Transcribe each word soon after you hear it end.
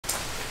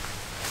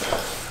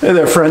Hey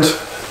there, friends,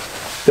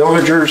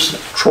 villagers,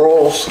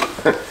 trolls.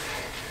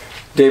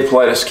 Dave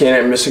Paulides,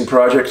 Canammissing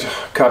Project,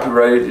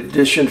 copyrighted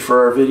edition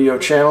for our video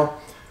channel.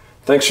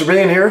 Thanks for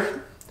being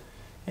here.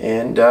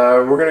 And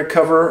we're going to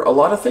cover a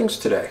lot of things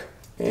today.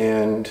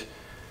 And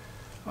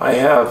I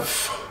have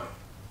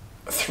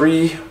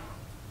three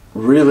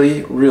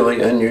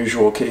really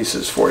unusual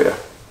cases for you.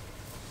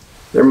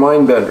 They're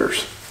mind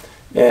benders.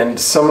 And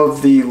some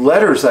of the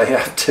letters I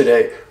have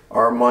today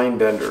are mind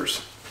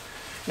benders.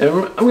 And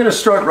I'm going to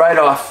start right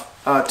off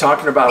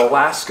talking about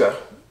Alaska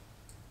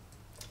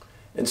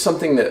and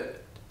something that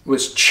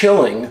was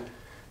chilling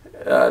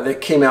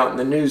that came out in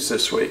the news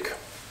this week.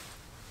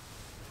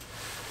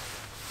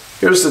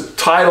 Here's the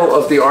title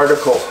of the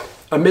article.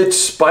 Amid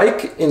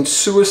spike in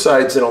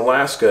suicides in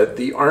Alaska,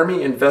 the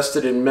Army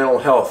invested in mental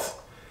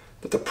health,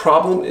 but the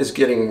problem is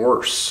getting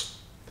worse.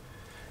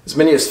 As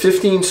many as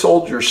 15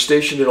 soldiers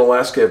stationed in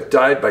Alaska have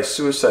died by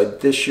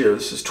suicide this year.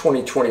 This is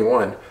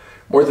 2021.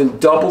 More than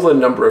double the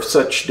number of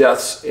such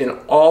deaths in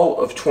all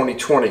of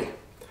 2020,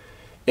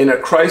 in a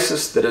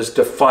crisis that has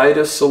defied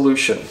a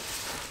solution.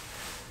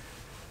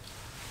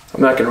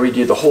 I'm not going to read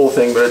you the whole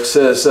thing, but it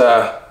says,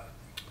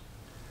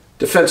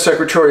 Defense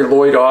Secretary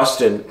Lloyd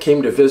Austin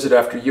came to visit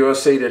after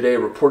USA Today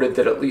reported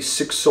that at least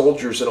 6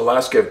 soldiers in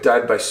Alaska have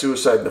died by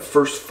suicide in the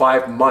first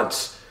 5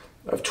 months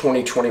of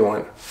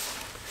 2021.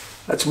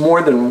 That's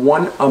more than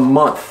one a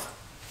month.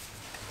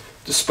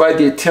 Despite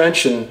the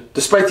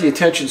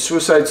attention,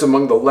 suicides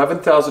among the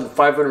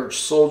 11,500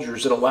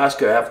 soldiers in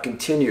Alaska have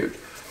continued.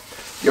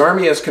 The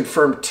Army has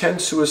confirmed 10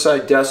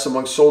 suicide deaths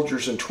among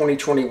soldiers in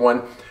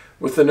 2021,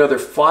 with another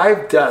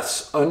 5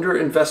 deaths under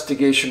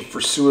investigation for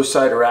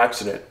suicide or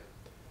accident.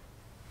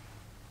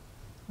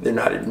 They're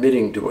not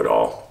admitting to it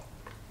all.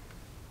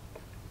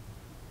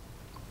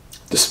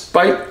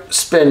 Despite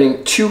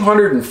spending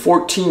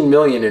 $214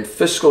 million in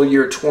fiscal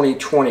year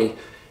 2020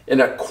 in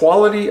a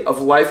quality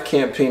of life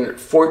campaign at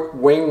Fort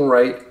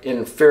Wainwright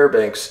in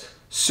Fairbanks,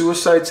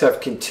 suicides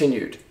have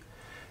continued.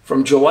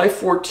 From January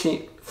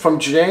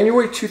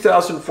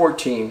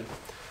 2014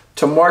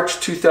 to March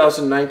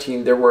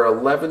 2019, there were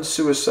 11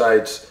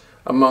 suicides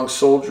among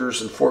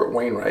soldiers in Fort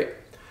Wainwright.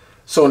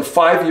 So in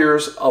 5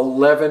 years,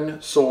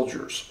 11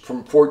 soldiers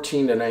from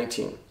 14 to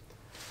 19.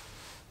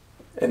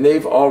 And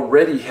they've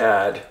already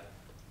had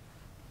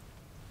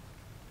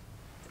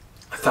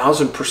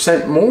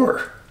 1,000%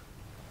 more.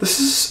 This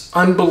is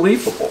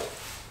unbelievable.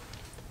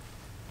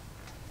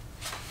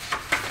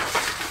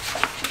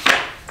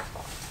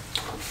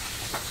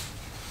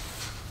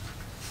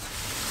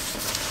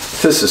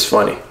 This is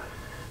funny.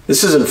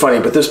 This isn't funny,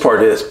 but this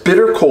part is.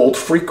 Bitter cold,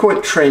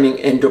 frequent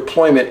training, and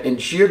deployment in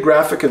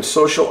geographic and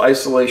social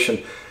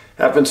isolation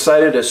have been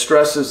cited as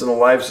stresses in the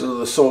lives of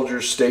the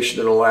soldiers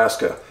stationed in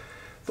Alaska.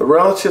 The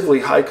relatively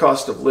high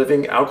cost of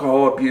living,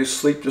 alcohol abuse,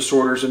 sleep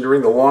disorders, and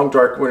during the long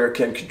dark winter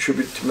can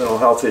contribute to mental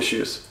health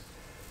issues.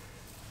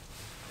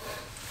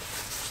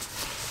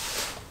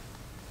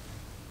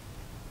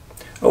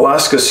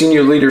 Alaska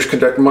senior leaders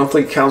conduct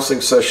monthly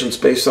counseling sessions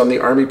based on the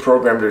Army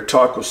program to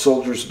talk with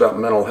soldiers about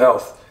mental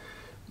health.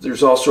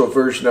 There's also a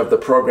version of the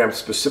program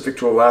specific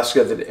to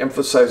Alaska that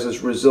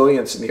emphasizes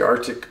resilience in the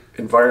Arctic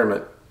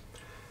environment.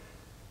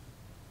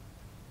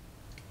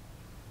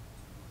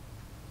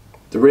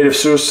 The rate of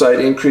suicide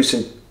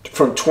increased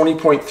from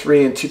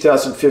 20.3 in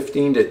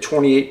 2015 to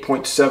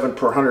 28.7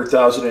 per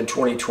 100,000 in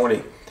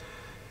 2020.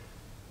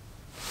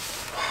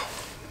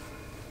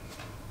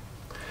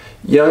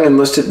 Young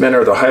enlisted men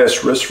are the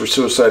highest risk for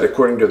suicide,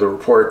 according to the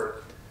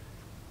report.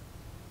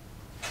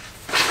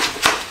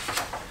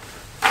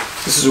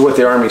 This is what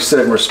the Army said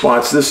in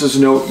response. This is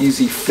no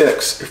easy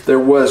fix. If there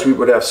was, we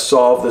would have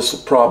solved this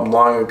problem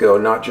long ago,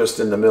 not just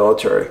in the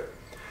military.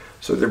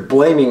 So they're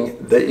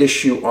blaming the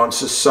issue on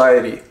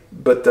society,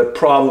 but the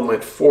problem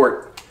at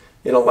Fort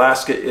in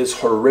Alaska is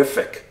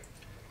horrific.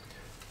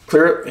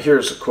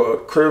 Here's a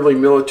quote. Clearly,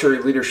 military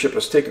leadership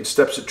has taken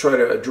steps to try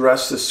to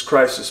address this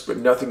crisis, but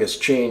nothing has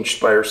changed,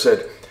 Spire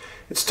said.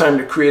 It's time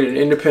to create an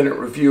independent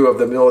review of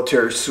the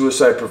military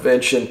suicide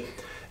prevention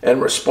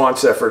and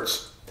response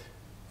efforts.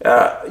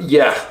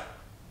 Yeah,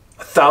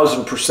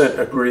 1,000%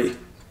 agree.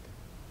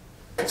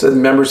 It said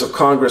members of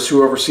Congress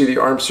who oversee the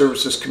Armed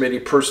Services Committee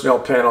personnel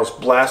panels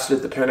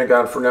blasted the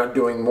Pentagon for not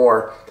doing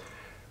more.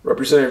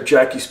 Representative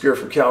Jackie Spear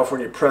from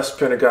California pressed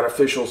Pentagon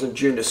officials in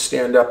June to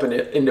stand up an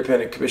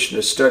independent commission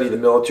to study the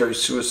military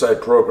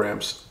suicide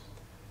programs.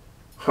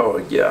 Oh,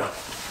 yeah.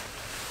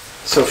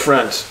 So,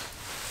 friends,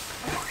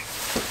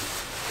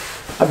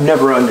 I've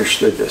never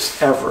understood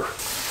this, ever.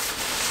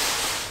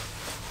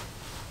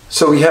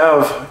 So we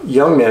have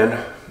young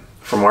men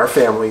from our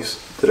families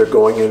that are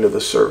going into the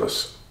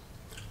service.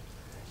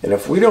 And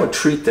if we don't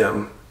treat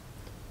them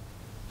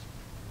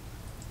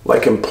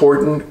like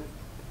important,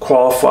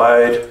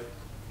 qualified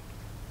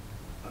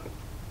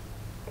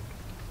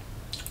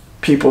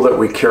people that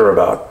we care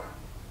about,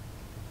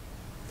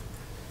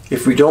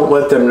 if we don't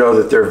let them know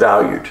that they're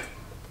valued,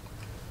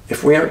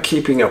 if we aren't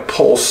keeping a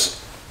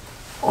pulse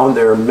on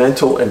their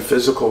mental and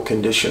physical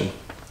condition,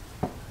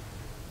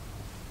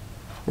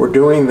 we're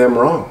doing them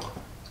wrong.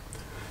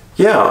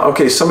 Yeah,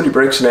 okay, somebody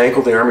breaks an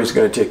ankle, the Army's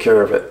going to take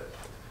care of it.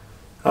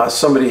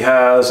 Somebody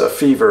has a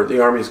fever,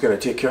 the Army's going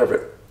to take care of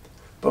it.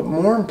 But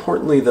more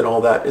importantly than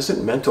all that,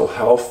 isn't mental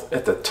health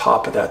at the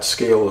top of that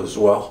scale as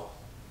well?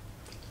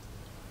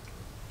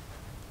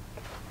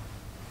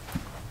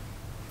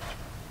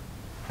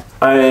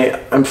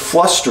 I'm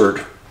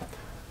flustered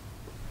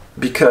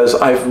because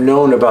I've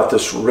known about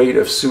this rate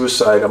of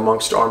suicide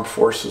amongst armed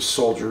forces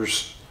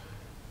soldiers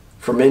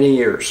for many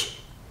years.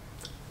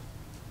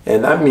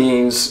 And that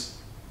means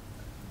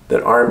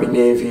that Army,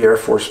 Navy, Air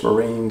Force,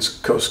 Marines,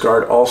 Coast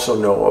Guard also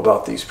know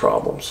about these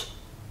problems.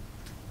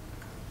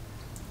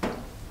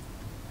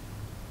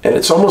 And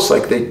it's almost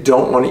like they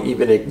don't want to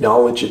even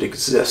acknowledge it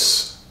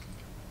exists.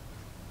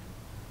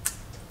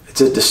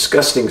 It's a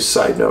disgusting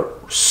side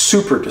note,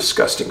 super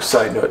disgusting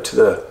side note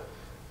to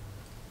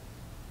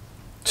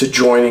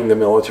joining the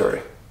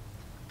military.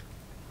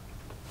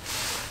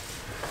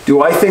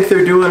 Do I think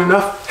they're doing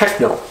enough?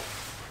 Heck no.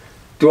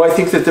 Do I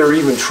think that they're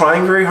even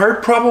trying very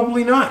hard?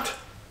 Probably not.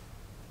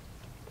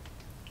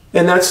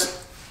 And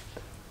that's,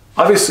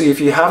 obviously, if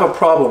you have a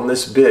problem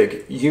this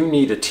big, you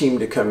need a team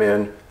to come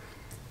in,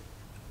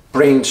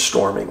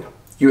 brainstorming.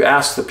 You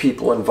ask the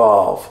people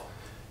involved.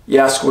 You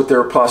ask what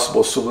their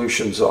possible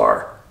solutions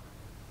are,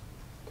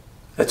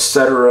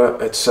 etc.,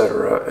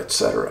 etc.,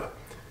 etc.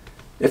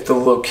 If the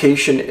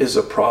location is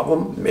a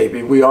problem,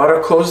 maybe we ought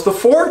to close the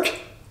fort.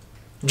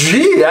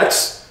 Gee,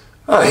 that's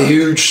a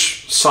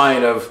huge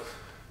sign of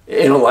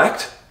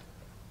intellect.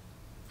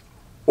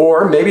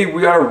 Or maybe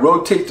we ought to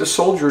rotate the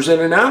soldiers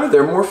in and out of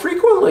there more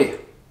frequently.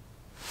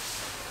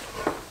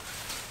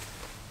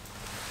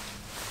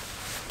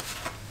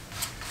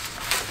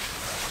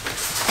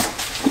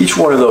 Each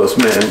one of those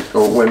men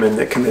or women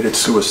that committed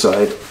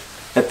suicide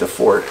at the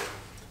fort,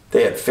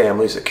 they had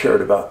families that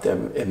cared about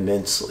them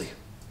immensely.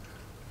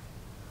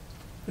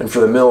 And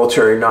for the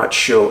military not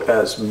show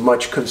as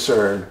much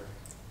concern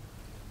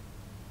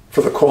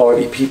for the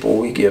quality people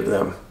we give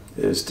them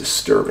is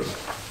disturbing.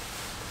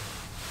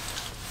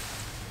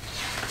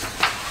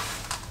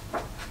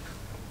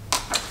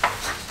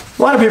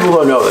 A lot of people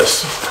don't know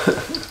this.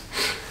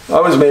 I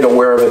was made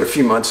aware of it a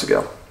few months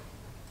ago.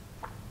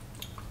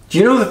 Do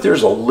you know that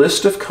there's a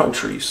list of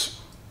countries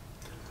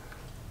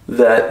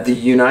that the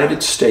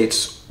United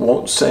States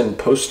won't send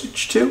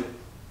postage to?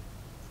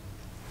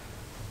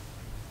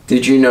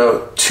 Did you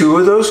know 2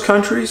 of those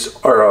countries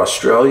are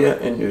Australia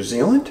and New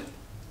Zealand?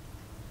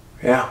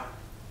 Yeah.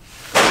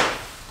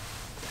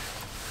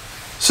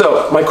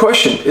 So my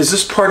question, is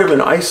this part of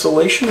an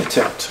isolation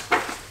attempt?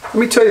 Let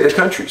me tell you the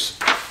countries.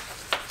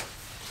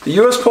 The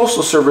U.S.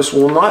 Postal Service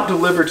will not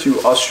deliver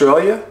to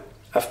Australia,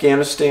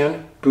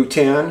 Afghanistan,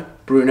 Bhutan,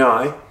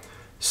 Brunei,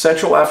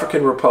 Central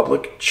African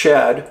Republic,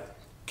 Chad,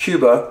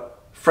 Cuba,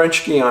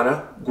 French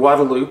Guiana,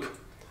 Guadeloupe,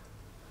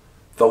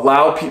 the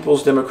Lao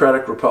People's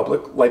Democratic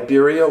Republic,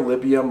 Liberia,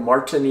 Libya,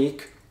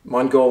 Martinique,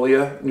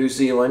 Mongolia, New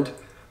Zealand,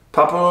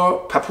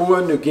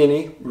 Papua New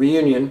Guinea,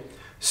 Reunion,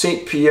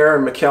 St. Pierre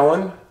and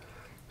Miquelon,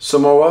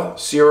 Samoa,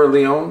 Sierra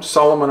Leone,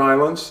 Solomon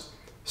Islands,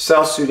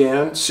 South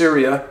Sudan,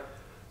 Syria,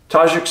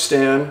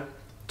 Tajikistan,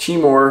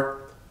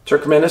 Timor,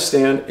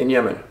 Turkmenistan, and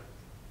Yemen.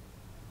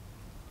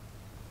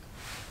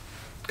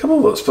 A couple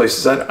of those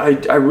places,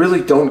 I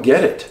really don't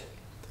get it.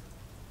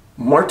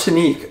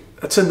 Martinique,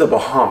 that's in the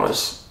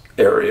Bahamas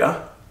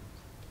area,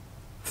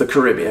 the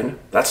Caribbean,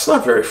 that's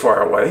not very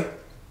far away.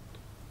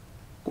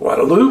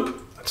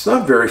 Guadeloupe, that's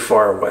not very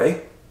far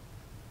away.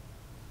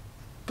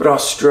 But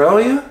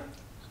Australia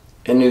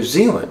and New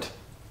Zealand,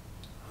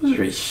 those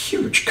are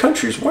huge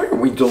countries. Why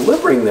aren't we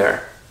delivering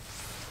there?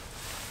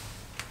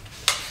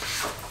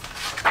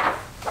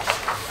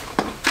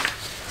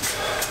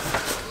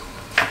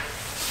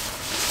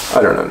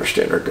 I don't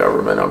understand our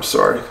government, I'm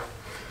sorry.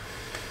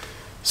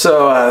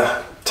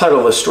 So, title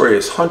of the story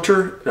is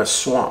Hunter in a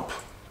Swamp.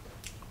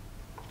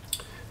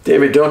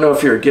 David, don't know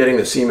if you're getting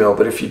this email,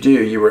 but if you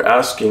do, you were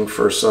asking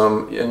for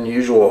some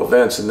unusual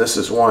events, and this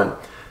is one.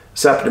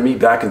 This happened to me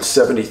back in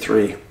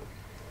 '73.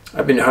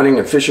 I've been hunting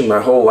and fishing my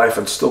whole life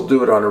and still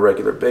do it on a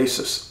regular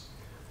basis.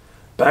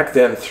 Back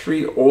then,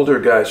 3 older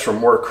guys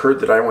from work heard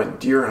that I went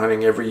deer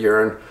hunting every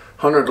year and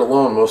hunted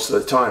alone most of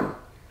the time.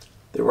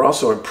 They were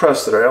also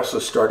impressed that I also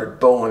started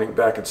bow hunting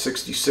back in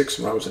 '66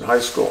 when I was in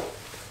high school.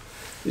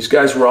 These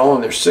guys were all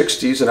in their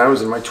 60s and I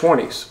was in my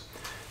 20s.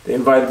 They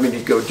invited me to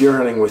go deer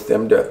hunting with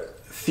them to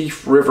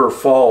Thief River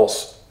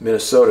Falls,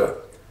 Minnesota.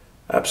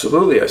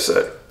 Absolutely, I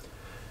said.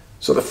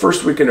 So the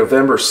first week in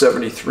November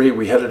 '73,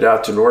 we headed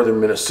out to northern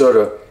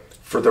Minnesota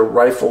for the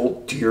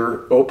rifle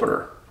deer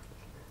opener.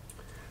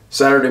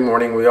 Saturday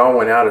morning, we all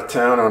went out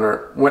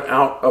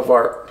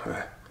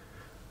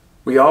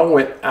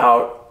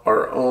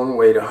our own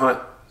way to hunt.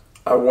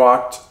 I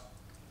walked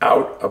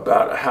out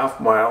about a half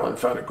mile and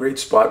found a great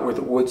spot where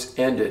the woods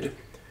ended,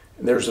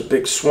 and there's a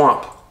big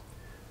swamp.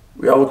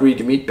 We all agreed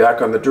to meet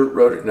back on the dirt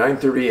road at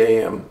 9:30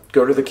 a.m.,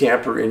 go to the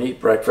camper and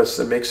eat breakfast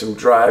and make some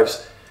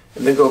drives,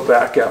 and then go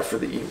back out for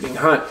the evening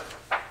hunt.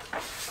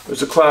 It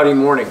was a cloudy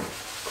morning.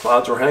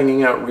 Clouds were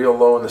hanging out real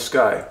low in the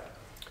sky.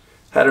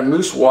 Had a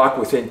moose walk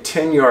within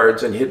 10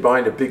 yards and hid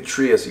behind a big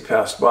tree as he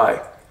passed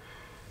by.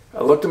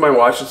 I looked at my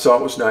watch and saw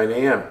it was 9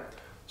 a.m.,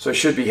 so I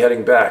should be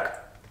heading back.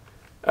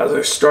 As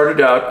I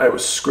started out, I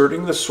was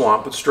skirting the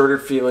swamp and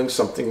started feeling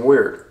something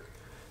weird.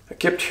 I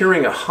kept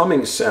hearing a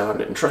humming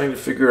sound and trying to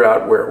figure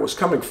out where it was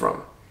coming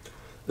from.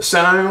 The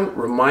sound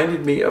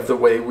reminded me of the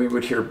way we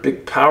would hear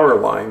big power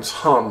lines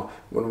hum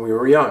when we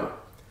were young.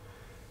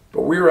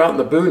 But we were out in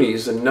the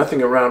boonies and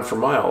nothing around for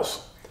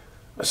miles.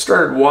 I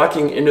started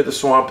walking into the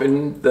swamp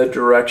in the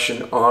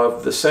direction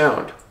of the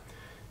sound.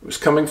 It was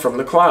coming from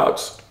the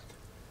clouds.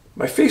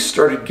 My face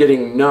started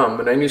getting numb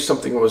and I knew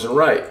something wasn't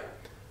right.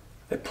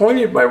 I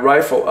pointed my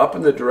rifle up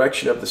in the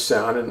direction of the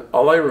sound, and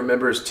all I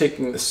remember is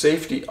taking the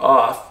safety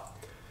off,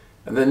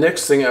 and the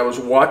next thing I was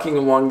walking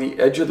along the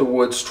edge of the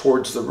woods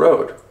towards the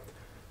road.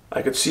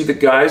 I could see the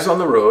guys on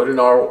the road and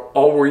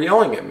all were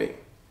yelling at me.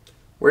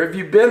 "Where have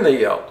you been?" they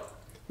yelled.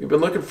 "We've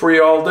been looking for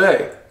you all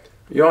day.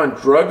 Are you on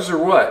drugs or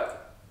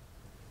what?"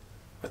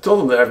 I told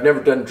them that I've never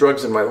done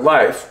drugs in my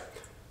life.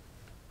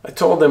 I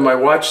told them my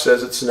watch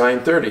says it's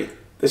 9:30.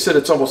 They said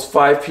it's almost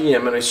 5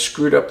 p.m. and I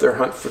screwed up their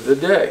hunt for the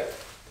day.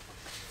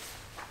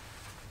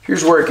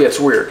 Here's where it gets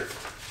weird.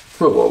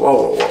 Whoa, whoa, whoa,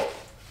 whoa, whoa.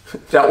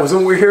 That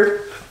wasn't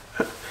weird?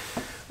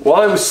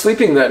 While I was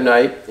sleeping that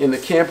night in the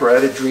camper, I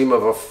had a dream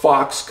of a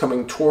fox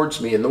coming towards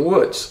me in the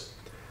woods.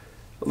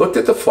 I looked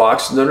at the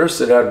fox and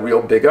noticed it had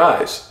real big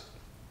eyes.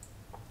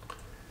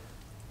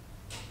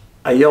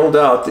 I yelled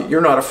out that "You're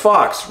not a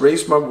fox,"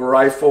 raised my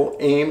rifle,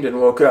 aimed, and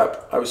woke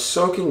up. I was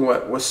soaking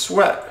wet with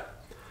sweat,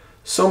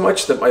 so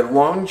much that my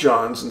long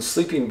johns and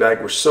sleeping bag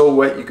were so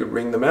wet you could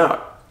wring them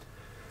out.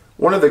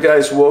 One of the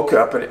guys woke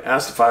up and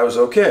asked if I was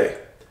okay.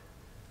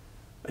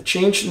 I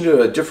changed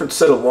into a different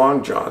set of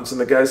long johns,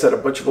 and the guys had a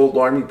bunch of old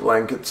army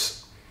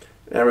blankets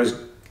that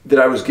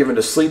I was given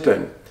to sleep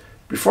in.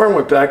 Before I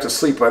went back to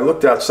sleep, I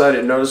looked outside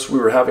and noticed we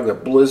were having a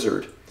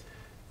blizzard.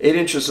 8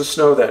 inches of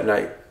snow that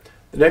night.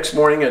 The next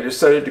morning, I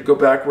decided to go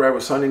back where I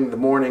was hunting the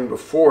morning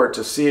before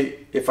to see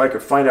if I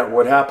could find out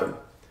what happened.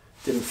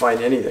 Didn't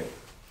find anything.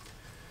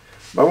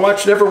 My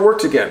watch never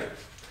worked again.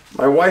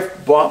 My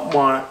wife bought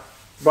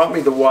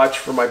me the watch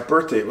for my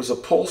birthday. It was a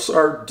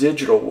Pulsar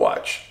digital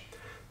watch,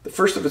 the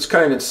first of its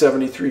kind in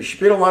 '73. She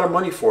paid a lot of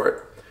money for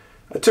it.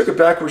 I took it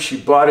back where she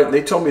bought it, and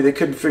they told me they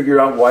couldn't figure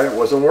out why it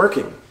wasn't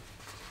working.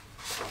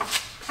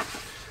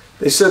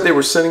 They said they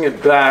were sending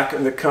it back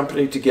and the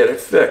company to get it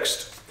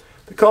fixed.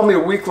 They called me a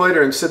week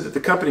later and said that the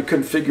company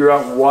couldn't figure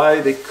out why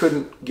they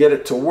couldn't get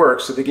it to work,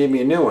 so they gave me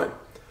a new one.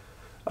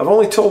 I've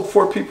only told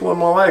 4 people in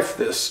my life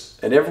this,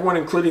 and everyone,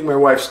 including my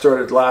wife,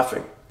 started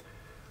laughing.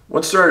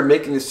 One started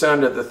making the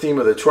sound of the theme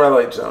of the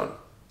Twilight Zone.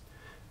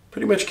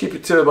 Pretty much keep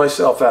it to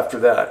myself after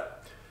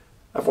that.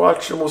 I've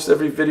watched almost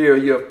every video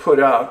you have put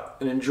out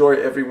and enjoy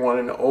every one,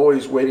 and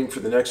always waiting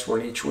for the next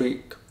one each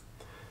week.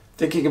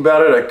 Thinking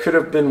about it, I could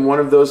have been one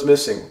of those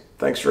missing.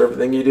 Thanks for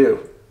everything you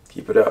do.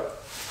 Keep it up.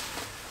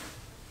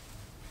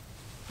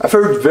 I've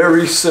heard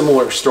very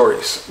similar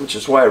stories, which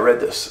is why I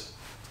read this.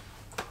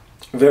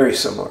 Very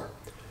similar.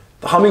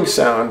 The humming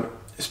sound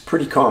is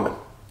pretty common.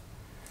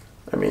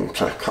 I mean,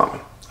 not common.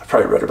 I've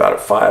probably read about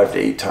it 5 to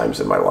 8 times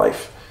in my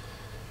life.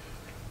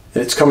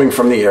 And it's coming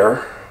from the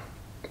air.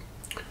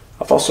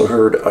 I've also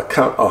heard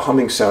a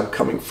humming sound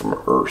coming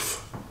from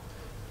Earth.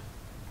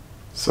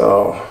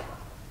 So,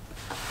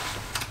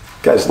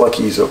 guy's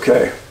lucky he's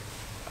okay.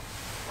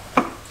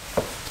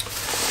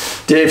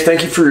 Dave,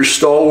 thank you for your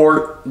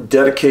stalwart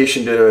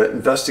dedication to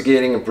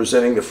investigating and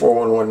presenting the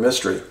 411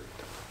 mystery,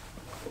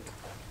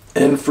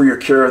 and for your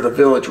care of the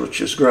village, which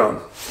has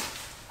grown.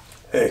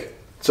 Hey,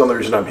 it's the only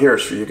reason I'm here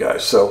is for you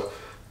guys, so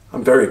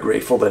I'm very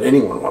grateful that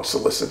anyone wants to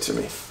listen to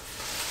me.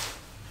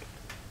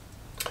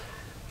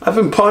 I've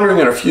been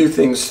pondering on a few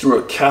things through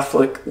a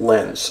Catholic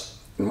lens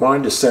and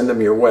wanted to send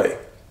them your way.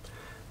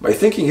 My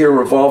thinking here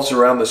revolves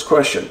around this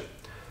question: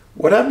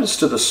 what happens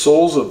to the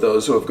souls of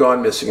those who have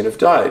gone missing and have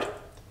died?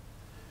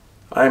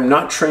 I am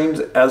not trained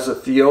as a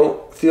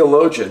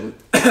theologian,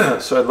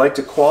 so I'd like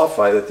to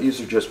qualify that these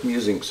are just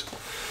musings.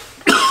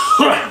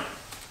 A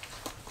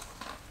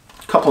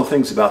couple of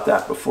things about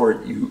that before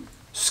you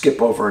skip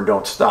over and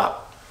don't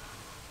stop.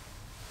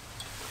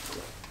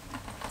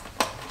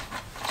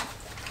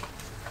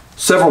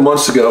 Several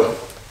months ago,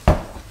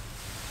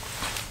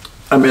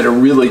 I met a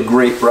really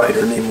great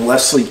writer named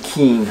Leslie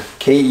Kean,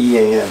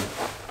 K-E-A-N.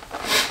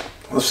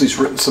 Leslie's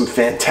written some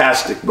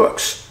fantastic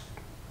books.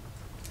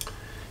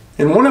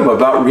 And one of them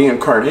about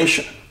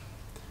reincarnation.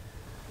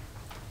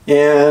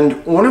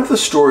 And one of the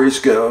stories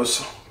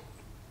goes,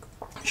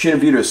 she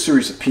interviewed a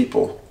series of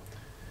people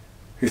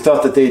who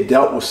thought that they had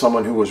dealt with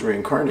someone who was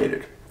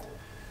reincarnated.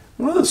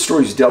 One of the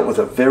stories dealt with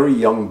a very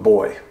young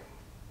boy,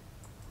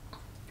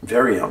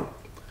 very young,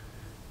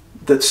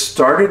 that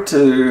started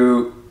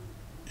to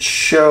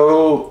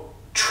show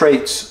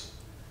traits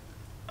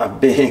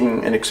of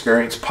being an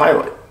experienced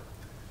pilot,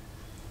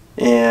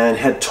 and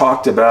had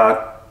talked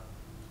about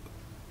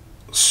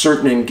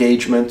certain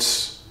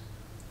engagements,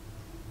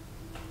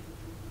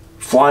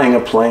 flying a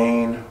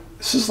plane.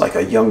 This is like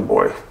a young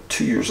boy,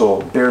 2 years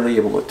old, barely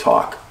able to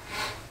talk.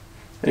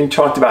 And he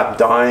talked about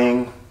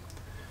dying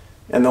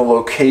and the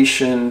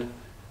location.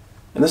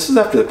 And this is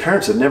after the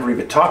parents had never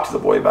even talked to the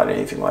boy about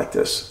anything like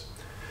this.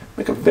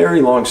 Make a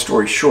very long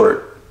story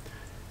short,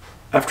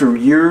 after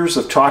years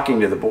of talking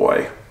to the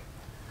boy,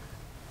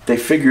 they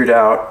figured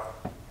out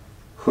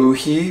who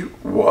he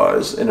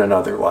was in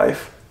another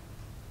life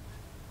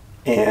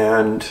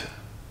and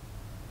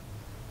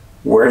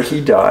where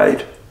he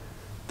died,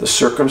 the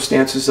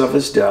circumstances of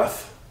his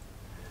death,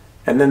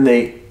 and then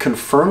they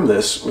confirmed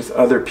this with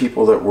other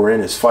people that were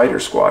in his fighter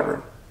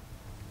squadron.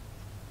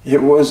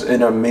 It was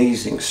an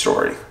amazing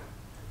story.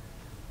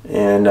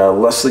 And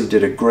Leslie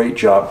did a great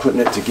job putting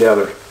it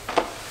together.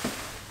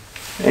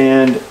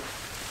 And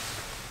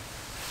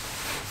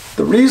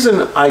the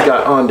reason I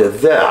got onto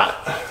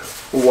that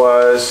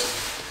was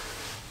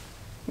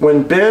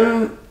when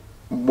Ben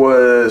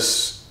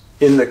was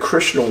in the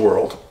Christian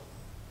world,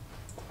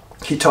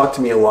 he talked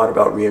to me a lot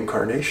about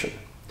reincarnation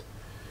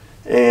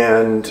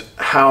and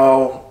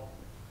how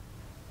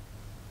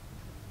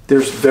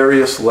there's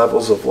various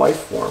levels of life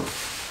form.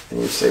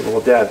 And you'd say,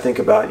 well, Dad, think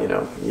about,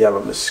 you have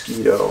a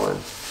mosquito and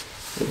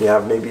you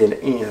have maybe an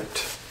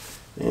ant.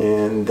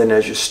 And then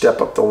as you step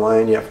up the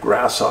line, you have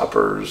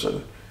grasshoppers,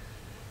 and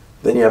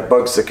then you have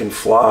bugs that can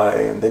fly,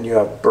 and then you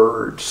have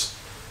birds.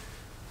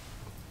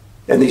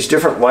 And these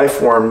different life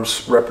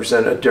forms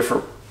represent a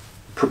different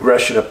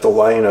progression up the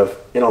line of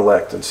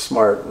intellect and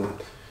smart. And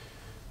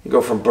you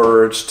go from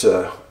birds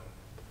to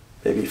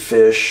maybe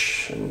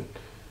fish, and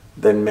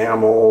then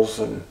mammals.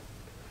 And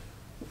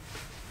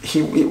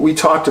we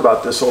talked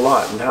about this a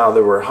lot, and how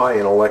there were high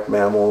intellect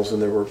mammals,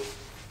 and there were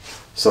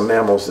some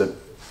mammals that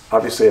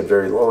obviously had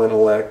very low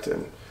intellect,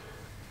 and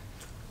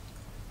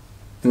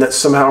that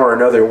somehow or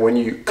another, when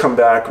you come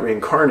back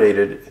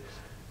reincarnated,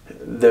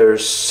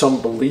 there's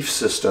some belief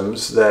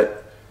systems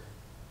that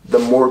the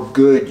more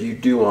good you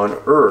do on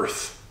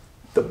Earth,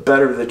 the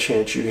better the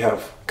chance you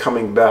have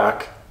coming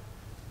back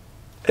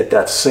at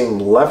that same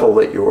level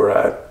that you were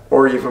at,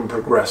 or even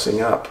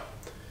progressing up.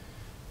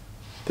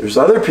 There's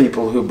other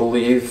people who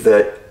believe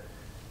that,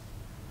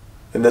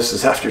 and this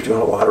is after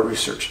doing a lot of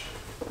research,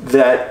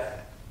 that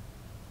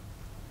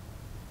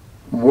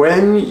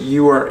when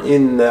you are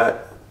in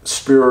that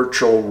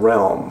spiritual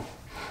realm,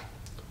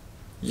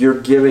 you're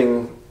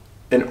giving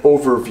an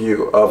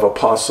overview of a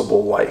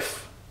possible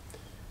life,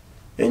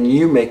 and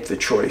you make the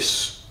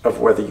choice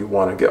of whether you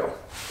want to go.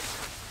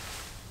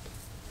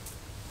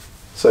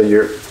 So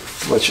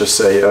let's just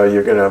say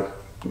you're going to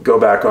go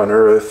back on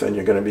Earth, and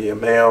you're going to be a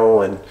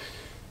male, and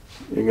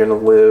you're going to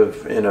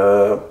live in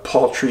a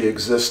paltry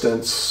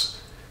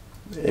existence,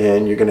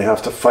 and you're going to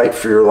have to fight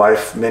for your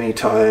life many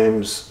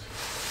times,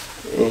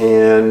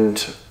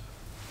 and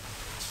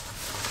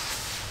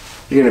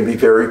you're going to be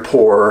very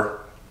poor,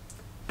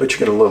 but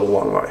you're going to live a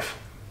long life.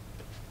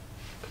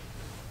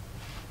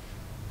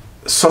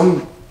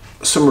 Some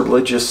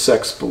religious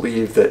sects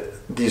believe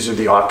that these are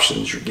the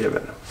options you're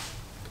given,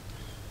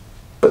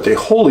 but they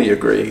wholly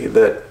agree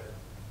that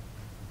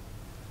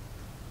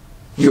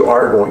you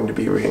are going to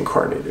be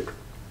reincarnated.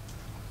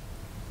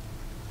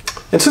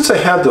 And since I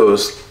had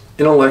those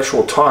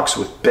intellectual talks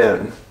with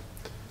Ben,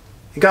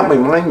 it got my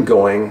mind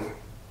going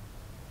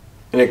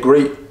in a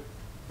great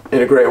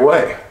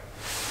way.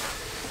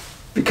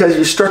 Because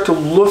you start to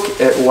look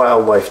at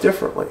wildlife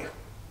differently.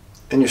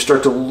 And you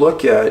start to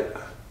look at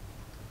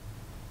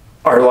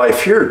our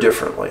life here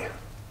differently.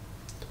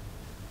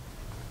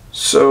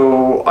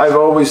 So I've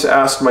always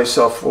asked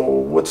myself, well,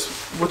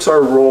 what's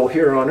our role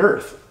here on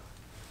Earth?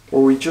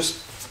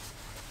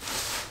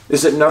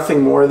 Is it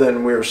nothing more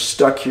than we're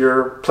stuck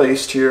here,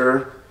 placed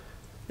here,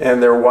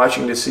 and they're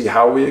watching to see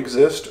how we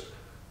exist?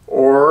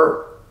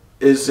 Or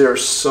is there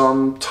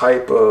some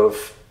type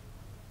of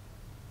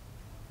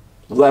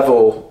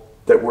level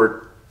that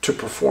we're to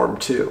perform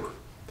to,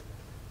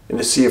 and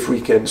to see if we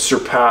can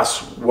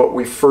surpass what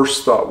we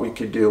first thought we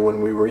could do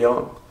when we were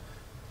young?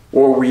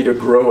 Or are we to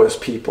grow as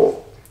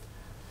people?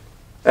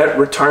 At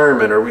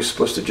retirement, are we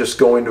supposed to just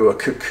go into a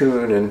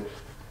cocoon and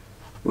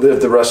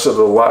live the rest of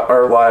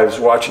our lives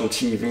watching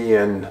TV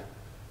and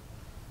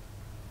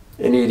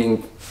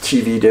eating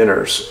TV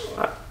dinners?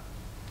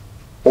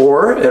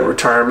 Or at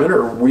retirement,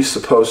 are we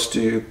supposed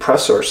to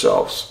press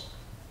ourselves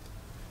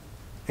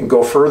and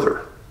go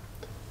further?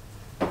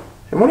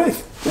 And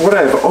what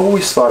I've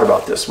always thought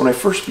about this, when I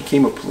first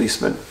became a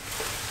policeman,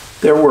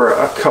 there were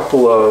a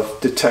couple of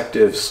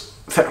detectives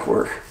that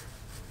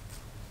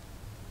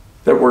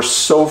were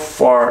so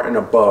far and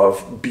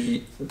above,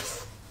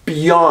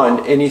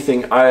 beyond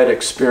anything I had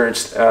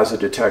experienced as a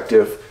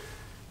detective.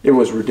 It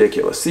was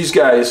ridiculous. These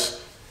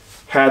guys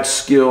had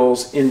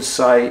skills,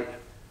 insight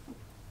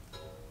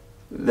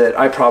that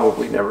I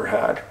probably never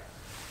had.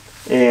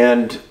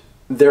 And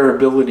their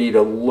ability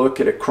to look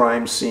at a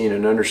crime scene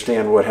and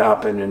understand what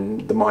happened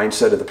and the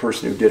mindset of the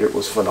person who did it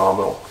was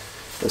phenomenal.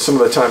 And some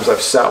of the times I've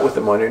sat with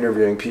them on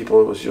interviewing people,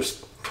 it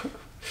was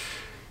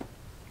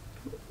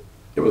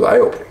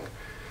eye-opening.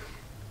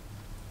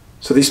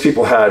 So these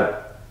people had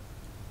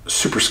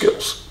super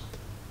skills.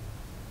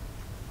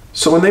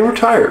 So when they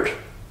retired,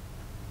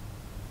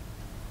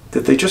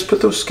 Did they just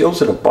put those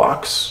skills in a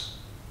box,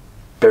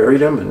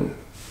 buried them, and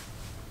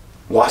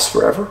lost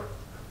forever?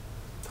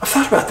 I've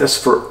thought about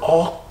this for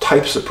all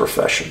types of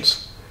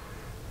professions.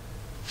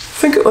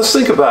 Let's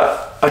think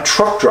about a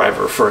truck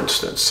driver, for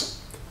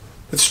instance,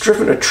 that's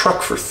driven a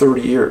truck for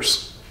 30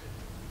 years.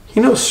 He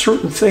knows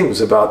certain things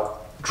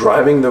about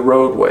driving the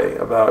roadway,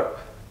 about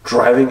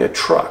driving a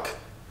truck,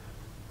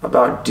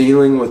 about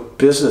dealing with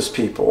business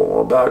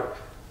people, about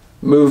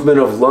movement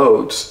of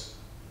loads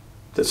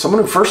that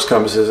someone who first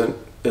comes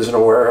isn't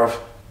aware of.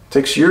 It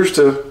takes years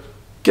to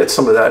get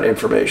some of that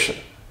information.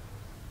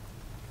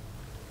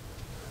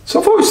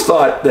 So I've always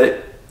thought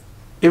that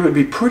it would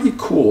be pretty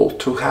cool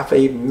to have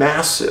a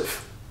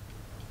massive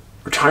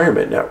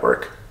retirement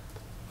network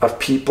of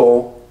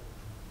people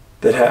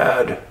that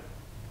had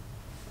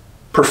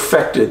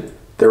perfected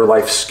their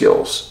life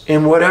skills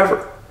in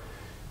whatever.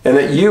 And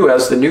that you,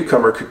 as the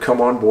newcomer, could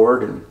come on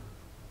board and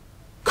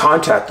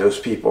contact those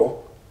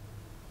people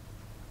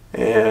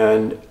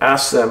and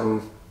ask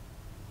them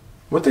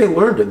what they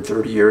learned in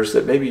 30 years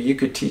that maybe you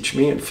could teach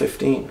me in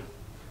 15.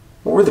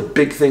 What were the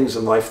big things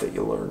in life that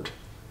you learned?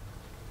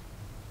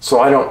 So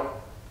I don't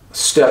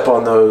step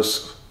on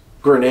those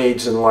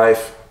grenades in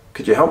life.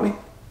 Could you help me?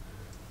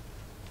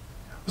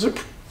 I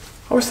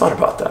always thought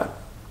about that.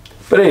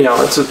 But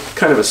anyhow, it's a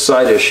kind of a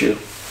side issue.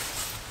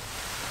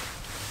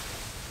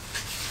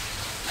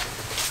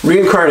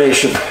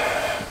 Reincarnation.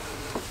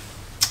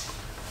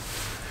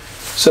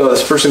 So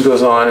this person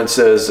goes on and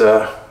says,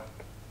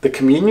 the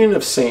communion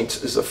of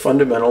saints is a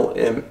fundamental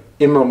and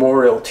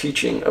immemorial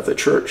teaching of the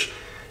church,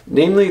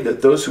 namely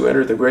that those who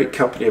enter the great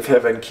company of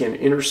heaven can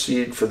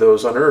intercede for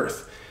those on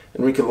earth,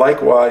 and we can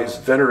likewise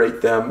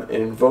venerate them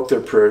and invoke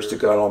their prayers to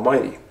God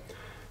Almighty.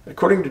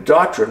 According to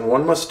doctrine,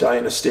 one must die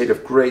in a state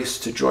of grace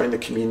to join the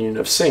communion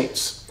of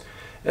saints,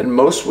 and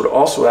most would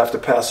also have to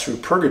pass through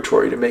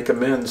purgatory to make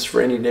amends for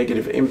any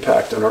negative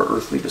impact on our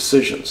earthly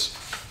decisions.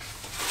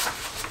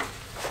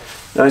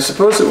 Now, I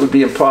suppose it would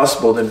be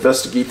impossible to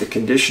investigate the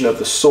condition of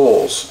the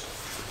souls,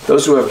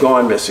 those who have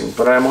gone missing,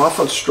 but I am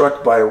often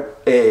struck by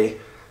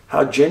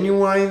how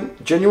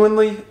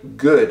genuinely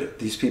good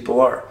these people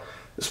are.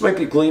 This might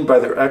be gleaned by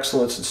their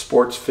excellence in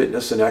sports,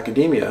 fitness, and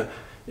academia,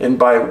 and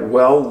by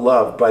well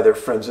loved by their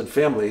friends and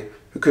family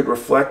who could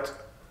reflect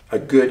a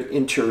good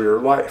interior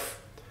life.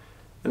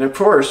 And of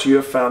course, you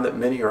have found that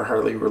many are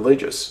hardly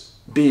religious.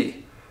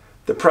 B,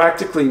 the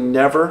practically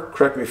never,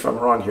 correct me if I'm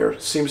wrong here,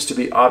 seems to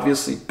be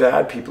obviously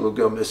bad people who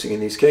go missing in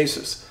these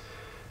cases.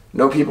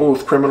 No people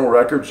with criminal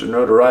records or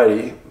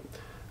notoriety.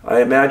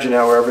 I imagine,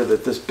 however,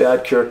 that this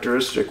bad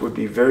characteristic would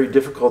be very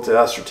difficult to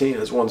ascertain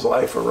as one's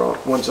life or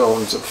one's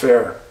own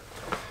affair.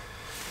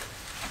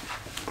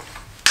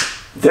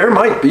 There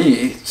might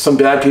be some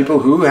bad people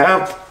who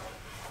have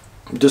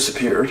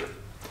disappeared,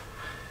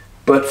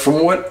 but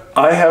from what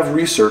I have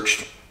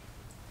researched,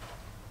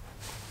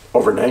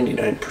 over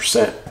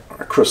 99%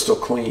 are crystal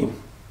clean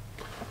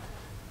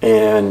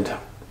and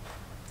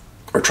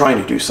are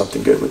trying to do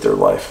something good with their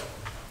life.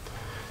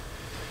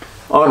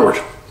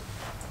 Onward.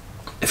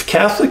 If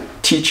Catholic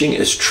teaching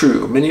is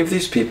true, many of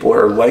these people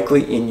are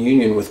likely in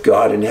union with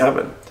God in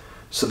heaven,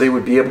 so they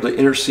would be able to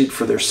intercede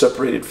for their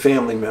separated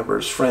family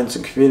members, friends,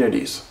 and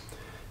communities.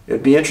 It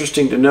would be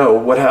interesting to know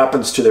what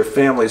happens to their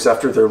families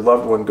after their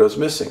loved one goes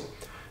missing.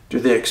 Do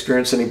they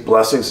experience any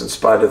blessings in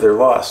spite of their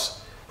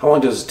loss? How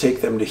long does it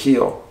take them to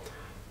heal?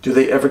 Do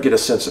they ever get a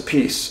sense of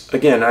peace?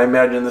 Again, I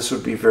imagine this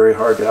would be very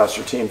hard to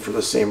ascertain for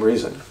the same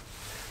reason.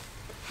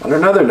 On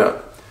another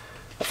note,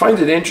 I find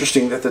it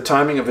interesting that the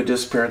timing of a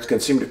disappearance can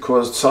seem to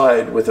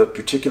coincide with a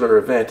particular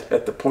event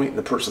at the point in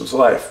the person's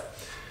life.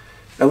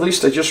 At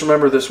least I just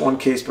remember this one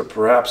case, but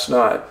perhaps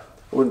not.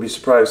 I wouldn't be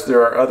surprised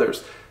there are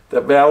others.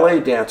 The ballet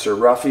dancer,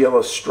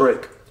 Raffaella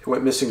Stroik, who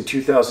went missing in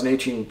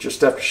 2018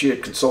 just after she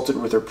had consulted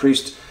with her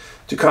priest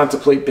to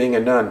contemplate being a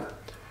nun.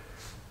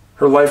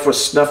 Her life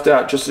was snuffed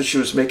out just as she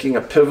was making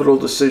a pivotal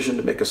decision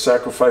to make a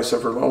sacrifice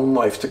of her own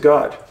life to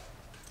God.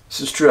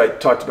 This is true, I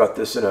talked about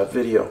this in a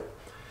video.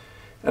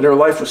 And her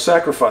life was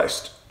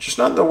sacrificed, just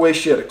not in the way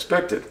she had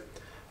expected.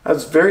 I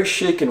was very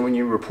shaken when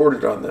you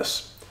reported on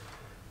this.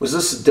 Was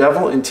this the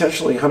devil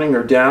intentionally hunting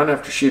her down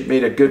after she had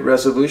made a good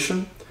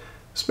resolution?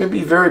 This made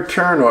me very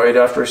paranoid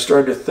after I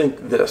started to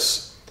think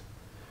this.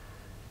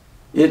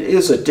 It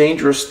is a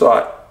dangerous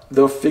thought,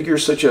 though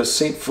figures such as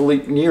Saint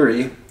Philippe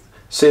Neri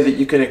say that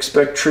you can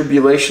expect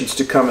tribulations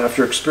to come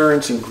after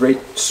experiencing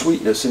great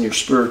sweetness in your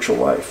spiritual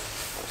life.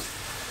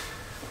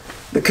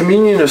 The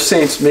communion of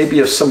saints may be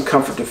of some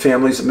comfort to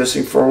families of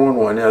missing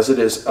 411 as it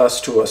is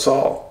to us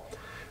all.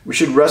 We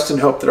should rest in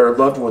hope that our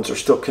loved ones are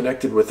still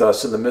connected with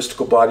us in the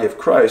mystical body of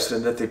Christ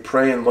and that they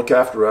pray and look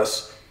after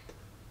us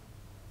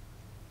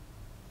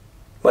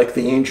like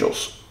the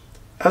angels.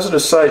 As an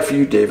aside for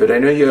you, David, I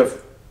know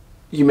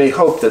you may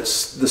hope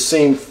that's the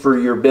same for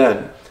your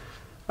Ben.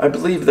 I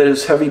believe that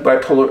his heavy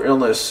bipolar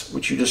illness,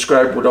 which you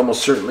described, would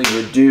almost certainly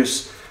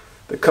reduce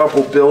the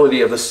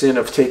culpability of the sin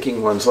of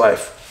taking one's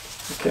life.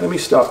 Okay, let me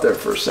stop there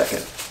for a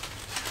second.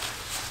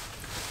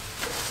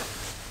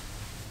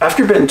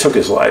 After Ben took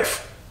his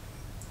life,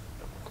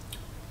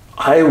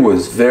 I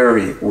was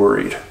very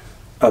worried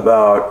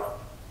about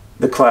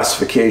the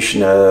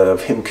classification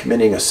of him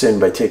committing a sin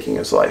by taking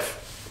his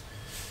life.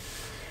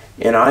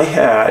 And I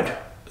had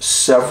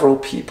several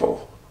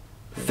people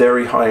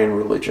very high in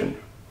religion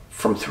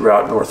from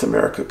throughout North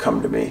America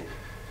come to me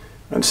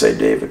and say,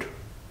 David,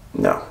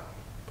 no,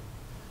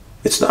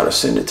 it's not a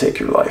sin to take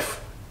your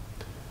life.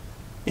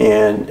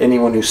 And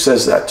anyone who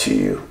says that to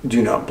you,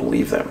 do not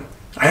believe them.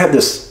 I had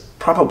this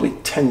probably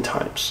 10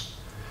 times.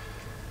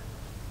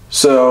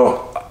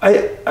 So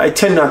I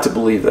tend not to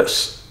believe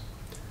this.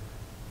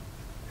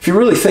 If you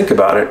really think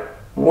about it,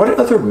 what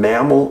other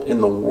mammal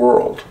in the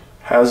world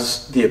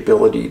has the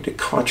ability to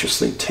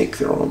consciously take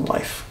their own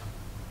life?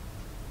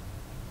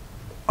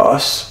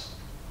 Us?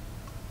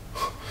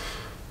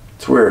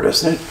 It's weird,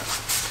 isn't it?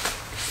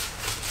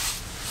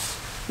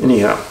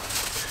 Anyhow,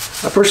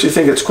 I personally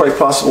think it's quite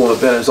possible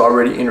that Ben is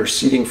already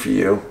interceding for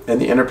you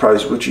and the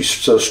enterprise which you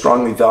so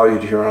strongly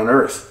valued here on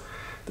Earth.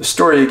 The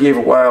story you gave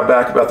a while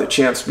back about the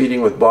chance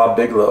meeting with Bob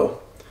Bigelow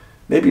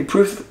may be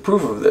proof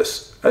of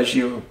this, as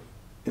you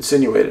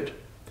insinuated.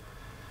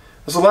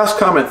 As a last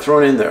comment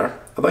thrown in there,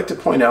 I'd like to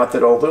point out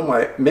that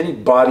although many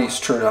bodies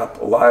turn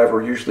up, alive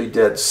or usually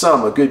dead,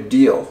 some, a good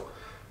deal,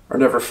 are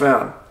never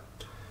found.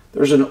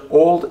 There's an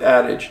old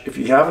adage, if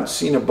you haven't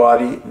seen a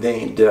body, they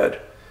ain't dead.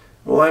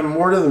 Well, I'm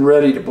more than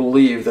ready to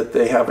believe that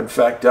they have in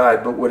fact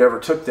died, but whatever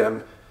took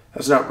them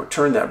has not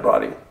returned that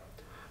body.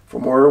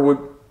 From where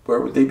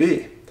would they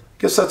be? I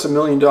guess that's $1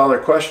 million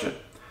question.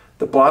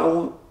 The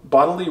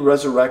bodily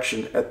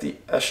resurrection at the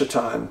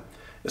eschaton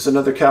is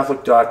another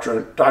Catholic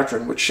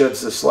doctrine which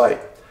sheds this light.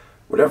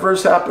 Whatever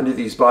has happened to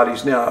these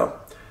bodies now,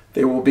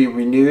 they will be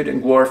renewed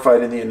and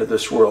glorified in the end of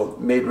this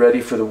world, made ready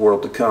for the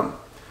world to come.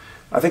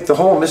 I think the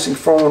whole missing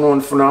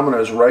 411 phenomena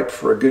is ripe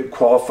for a good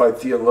qualified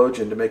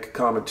theologian to make a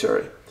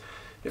commentary,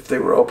 if they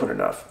were open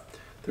enough.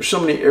 There's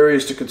so many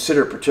areas to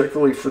consider,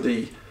 particularly for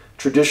the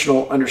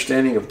traditional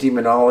understanding of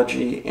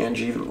demonology,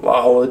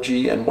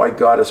 angelology, and why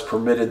God has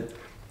permitted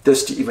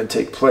this to even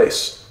take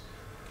place.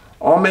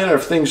 All manner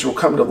of things will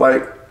come to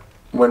light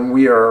when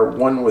we are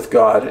one with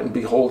God and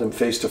behold Him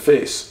face to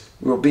face.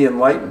 We will be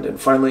enlightened and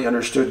finally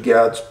understood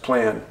God's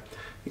plan,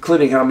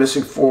 including how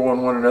missing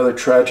 411 and other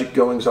tragic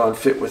goings-on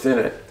fit within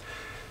it.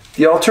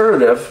 The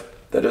alternative,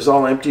 that is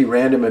all empty,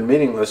 random, and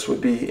meaningless,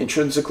 would be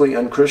intrinsically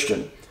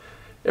unchristian.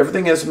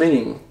 Everything has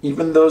meaning,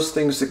 even those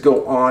things that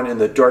go on in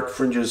the dark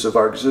fringes of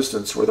our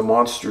existence where the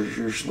monsters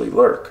usually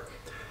lurk.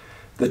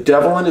 The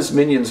devil and his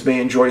minions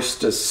may enjoy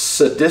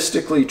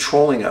sadistically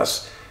trolling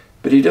us,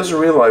 but he doesn't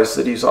realize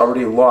that he's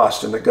already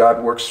lost and that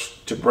God works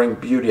to bring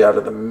beauty out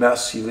of the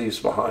mess he leaves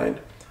behind.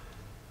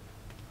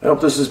 I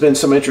hope this has been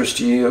some interest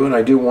to you, and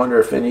I do wonder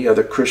if any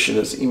other Christian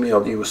has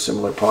emailed you with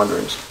similar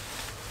ponderings.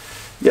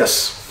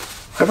 Yes,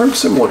 I've heard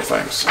similar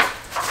things.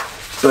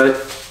 But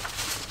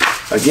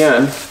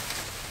again,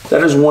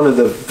 that is one of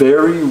the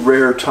very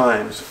rare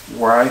times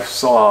where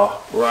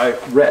I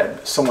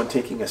read someone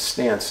taking a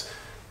stance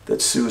that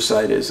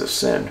suicide is a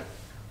sin.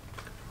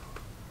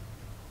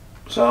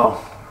 So,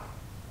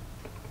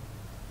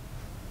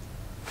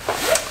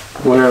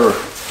 whatever.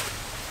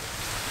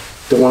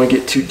 Don't want to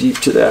get too deep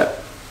to that.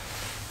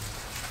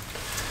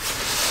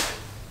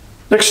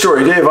 Next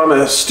story, Dave. I'm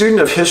a student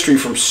of history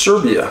from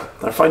Serbia.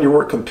 I find your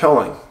work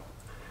compelling.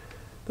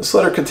 This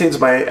letter contains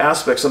my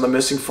aspects on the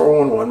missing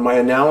 411, my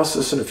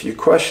analysis, and a few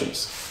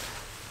questions.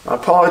 I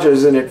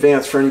apologize in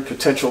advance for any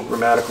potential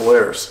grammatical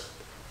errors.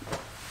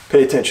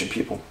 Pay attention,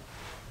 people.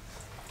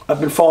 I've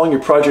been following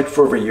your project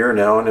for over a year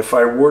now, and if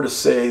I were to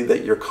say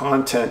that your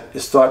content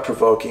is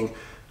thought-provoking,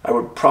 I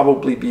would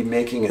probably be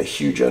making a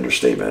huge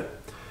understatement.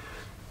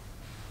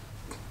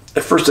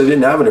 At first, I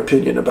didn't have an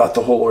opinion about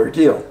the whole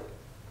ordeal.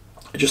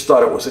 I just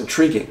thought it was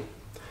intriguing.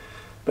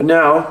 But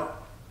now,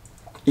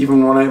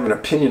 even when I have an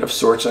opinion of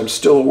sorts, I'm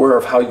still aware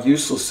of how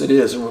useless it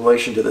is in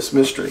relation to this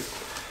mystery.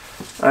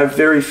 I have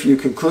very few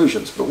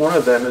conclusions, but one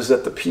of them is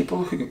that the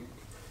people who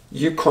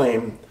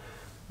claim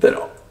that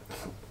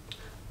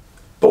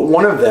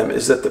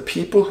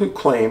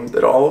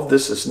all of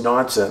this is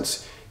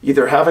nonsense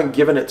either haven't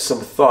given it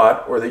some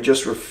thought or they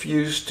just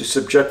refuse to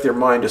subject their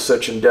mind to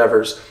such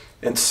endeavors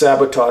and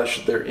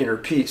sabotage their inner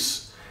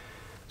peace.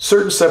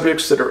 Certain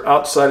subjects that are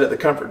outside of the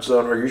comfort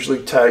zone are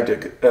usually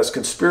tagged as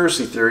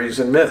conspiracy theories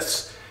and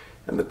myths,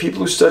 and the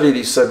people who study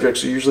these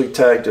subjects are usually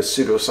tagged as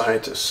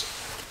pseudoscientists.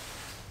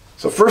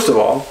 So first of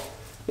all,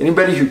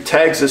 anybody who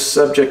tags this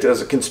subject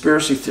as a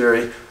conspiracy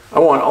theory, I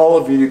want all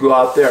of you to go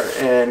out there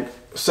and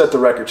set the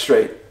record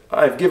straight.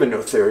 I've given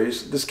no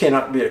theories. This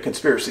cannot be a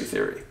conspiracy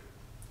theory.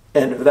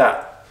 End of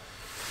that.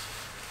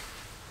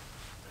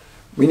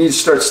 We need to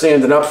start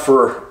standing up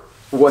for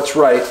what's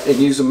right and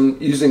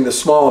using the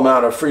small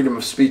amount of freedom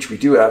of speech we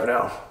do have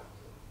now.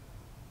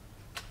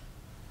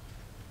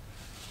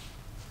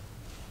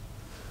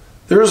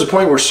 There is a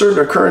point where certain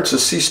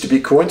occurrences cease to be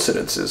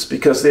coincidences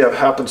because they have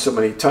happened so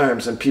many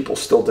times and people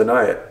still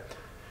deny it,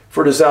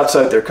 for it is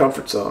outside their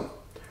comfort zone.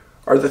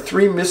 Are the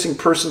 3 missing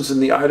persons in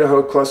the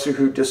Idaho cluster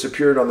who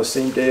disappeared on the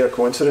same day a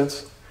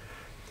coincidence?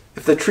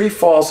 If the tree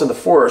falls in the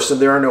forest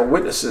and there are no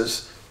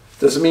witnesses,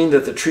 Does it mean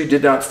that the tree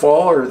did not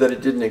fall or that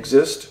it didn't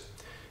exist?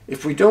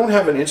 If we don't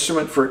have an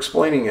instrument for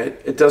explaining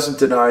it, it doesn't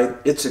deny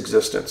its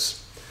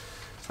existence.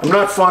 I'm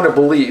not fond of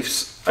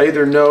beliefs. I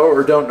either know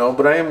or don't know,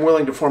 but I am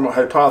willing to form a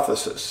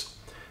hypothesis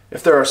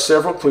if there are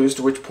several clues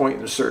to which point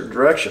in a certain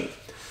direction.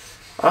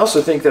 I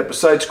also think that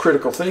besides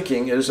critical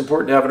thinking, it is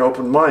important to have an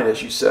open mind,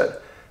 as you said.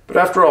 But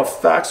after all,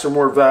 facts are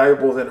more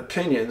valuable than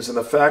opinions, and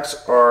the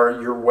facts are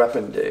your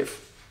weapon,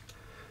 Dave.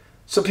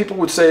 Some people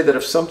would say that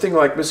if something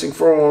like missing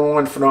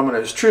 411 phenomena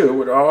is true, it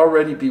would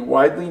already be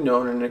widely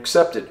known and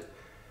accepted.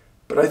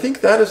 But I think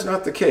that is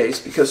not the case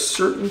because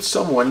certain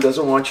someone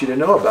doesn't want you to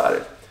know about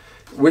it,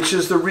 which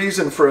is the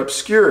reason for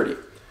obscurity.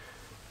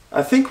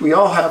 I think we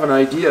all have an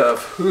idea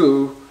of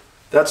who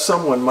that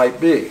someone might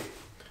be.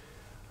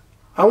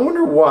 I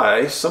wonder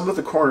why some of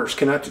the coroners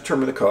cannot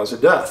determine the cause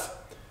of death.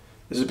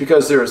 Is it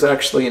because there is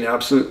actually an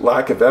absolute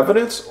lack of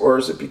evidence, or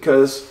is it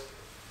because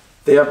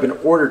they have been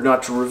ordered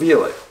not to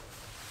reveal it?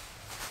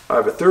 I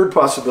have a third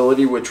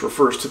possibility, which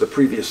refers to the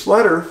previous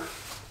letter.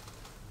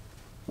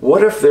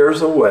 What if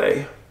there's a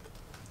way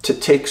to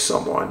take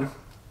someone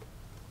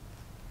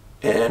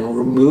and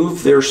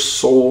remove their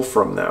soul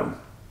from them,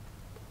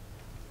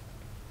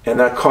 and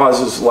that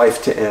causes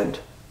life to end?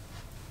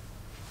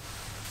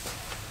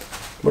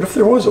 What if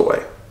there was a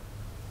way?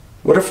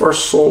 What if our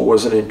soul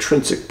was an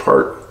intrinsic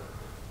part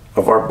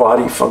of our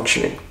body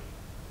functioning?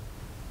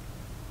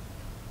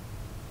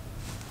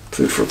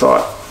 Food for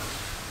thought.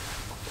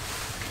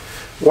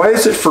 Why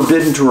is it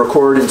forbidden to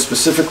record in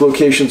specific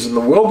locations in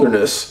the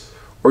wilderness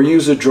or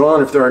use a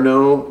drone if there are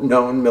no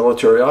known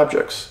military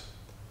objects?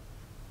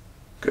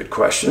 Good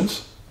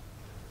questions.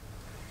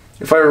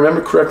 If I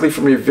remember correctly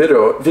from your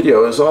video,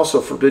 it is also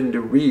forbidden to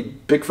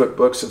read Bigfoot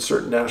books in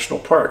certain national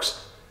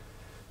parks.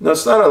 Now,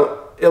 it's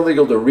not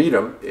illegal to read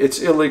them. It's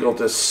illegal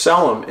to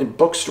sell them in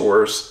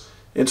bookstores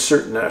in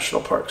certain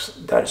national parks.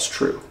 That is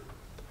true.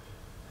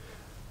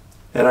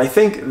 And I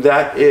think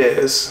that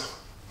is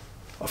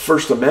a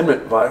First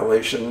Amendment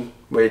violation,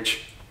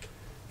 which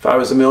if I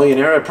was a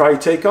millionaire, I'd probably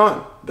take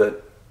on.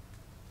 But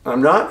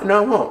I'm not, and I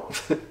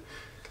won't.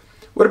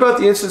 What about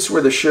the instance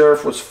where the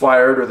sheriff was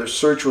fired or the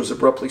search was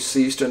abruptly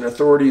ceased and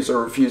authorities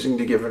are refusing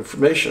to give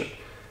information?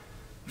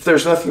 If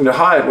there's nothing to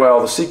hide, why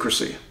all the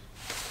secrecy?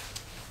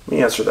 Let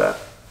me answer that.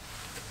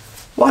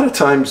 A lot of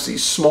times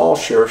these small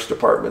sheriff's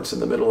departments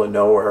in the middle of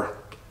nowhere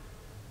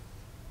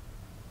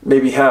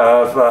maybe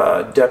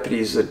have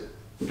deputies that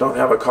don't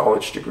have a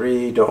college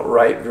degree, don't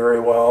write very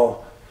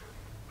well.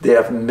 They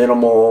have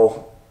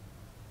minimal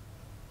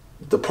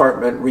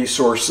department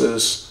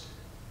resources,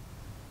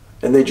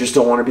 and they just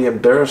don't want to be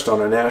embarrassed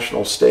on a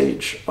national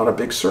stage on a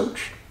big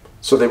search.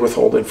 So they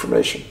withhold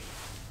information.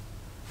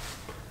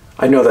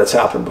 I know that's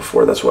happened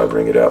before, that's why I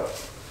bring it up.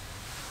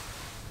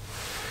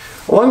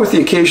 Along with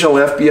the occasional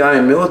FBI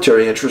and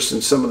military interest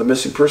in some of the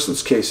missing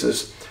persons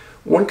cases,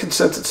 one can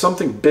sense that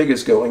something big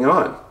is going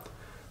on.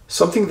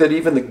 Something that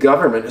even the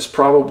government is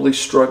probably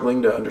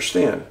struggling to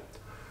understand.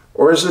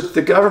 Or is it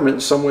the government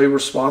in some way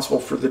responsible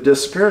for the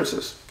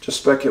disappearances?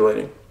 Just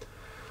speculating.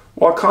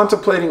 While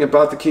contemplating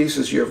about the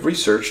cases you have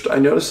researched, I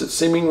notice that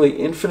seemingly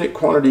infinite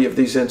quantity of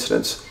these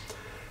incidents,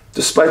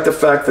 despite the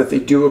fact that they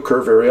do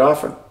occur very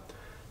often.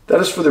 That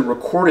is for the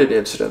recorded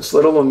incidents,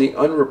 let alone the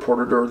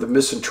unreported or the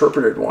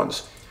misinterpreted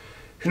ones.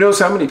 Who knows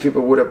how many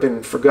people would have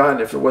been forgotten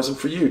if it wasn't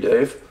for you,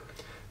 Dave?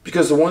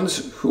 Because the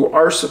ones who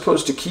are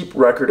supposed to keep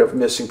record of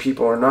missing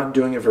people are not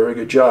doing a very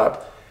good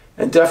job,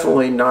 and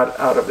definitely not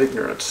out of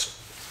ignorance.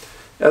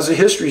 As a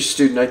history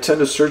student, I tend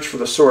to search for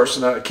the source,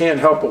 and I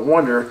can't help but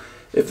wonder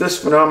if this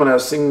phenomenon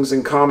has things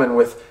in common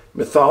with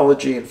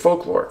mythology and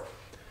folklore.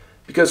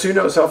 Because who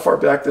knows how far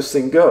back this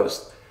thing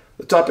goes.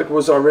 The topic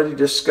was already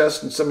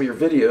discussed in some of your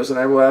videos, and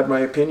I will add my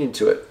opinion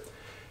to it.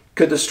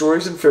 Could the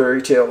stories and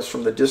fairy tales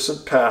from the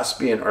distant past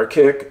be an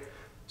archaic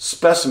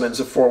specimens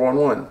of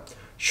 411?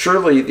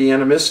 Surely the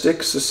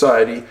animistic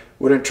society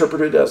would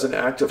interpret it as an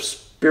act of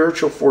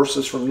spiritual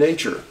forces from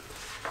nature.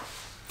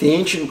 The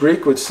ancient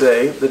Greek would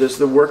say that it is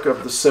the work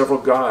of the several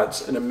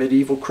gods, and a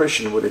medieval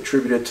Christian would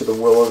attribute it to the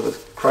will of the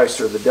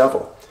Christ or the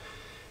devil.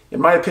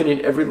 In my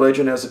opinion, every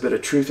legend has a bit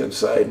of truth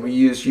inside, and we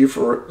use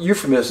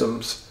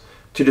euphemisms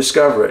to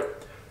discover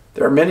it.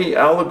 There are many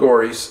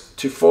allegories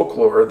to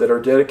folklore that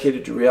are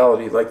dedicated to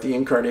reality, like the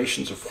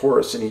incarnations of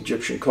Horus in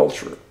Egyptian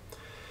culture.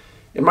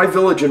 In my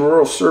village in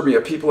rural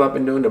Serbia, people have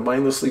been known to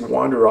mindlessly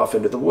wander off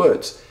into the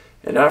woods,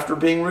 and after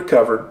being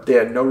recovered, they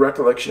had no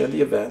recollection of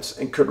the events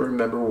and couldn't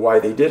remember why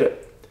they did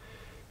it.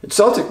 In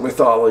Celtic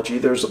mythology,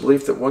 there's a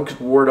belief that one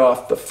could ward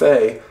off the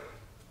Fae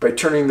by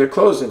turning their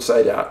clothes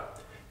inside out.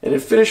 And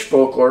in Finnish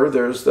folklore,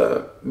 there's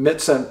the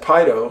Mitsan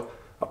Paido,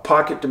 a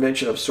pocket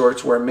dimension of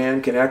sorts where a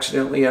man can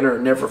accidentally enter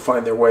and never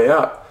find their way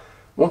out.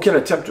 One can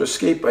attempt to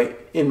escape by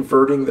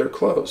inverting their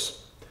clothes.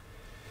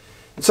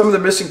 In some of the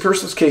missing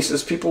persons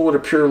cases, people would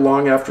appear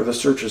long after the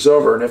search is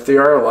over, and if they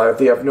are alive,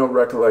 they have no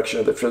recollection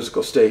of their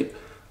physical state,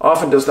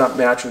 often does not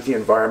match with the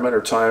environment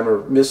or time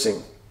or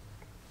missing.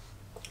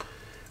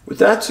 Would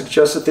that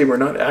suggest that they were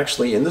not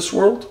actually in this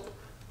world?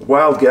 A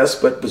wild guess,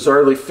 but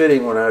bizarrely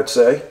fitting one, I would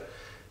say.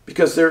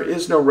 because there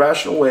is no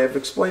rational way of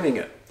explaining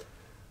it.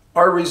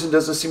 Our reason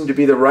doesn't seem to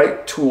be the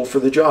right tool for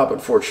the job,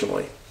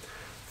 unfortunately.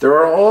 There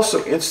are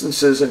also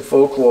instances in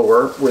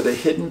folklore where the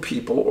hidden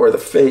people or the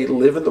fae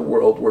live in the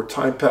world where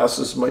time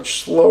passes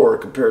much slower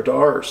compared to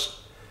ours.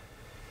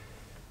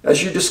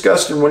 As you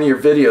discussed in one of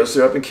your videos,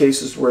 there have been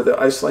cases where the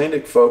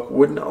Icelandic folk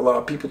wouldn't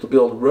allow people to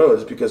build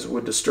roads because it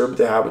would disturb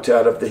the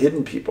habitat of the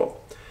hidden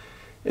people.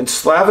 In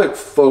Slavic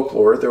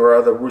folklore, there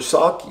are the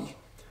Rusalki,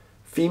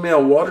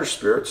 female water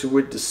spirits who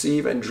would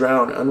deceive and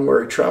drown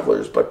unwary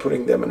travelers by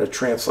putting them in a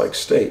trance-like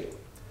state.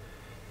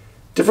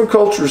 Different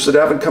cultures that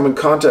haven't come in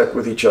contact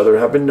with each other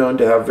have been known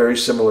to have very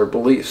similar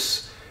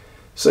beliefs,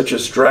 such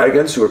as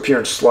dragons who appear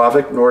in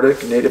Slavic,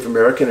 Nordic, Native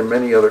American, and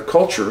many other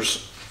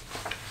cultures,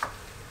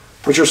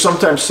 which are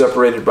sometimes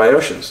separated by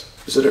oceans.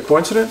 Is it a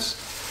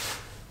coincidence?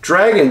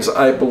 Dragons,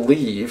 I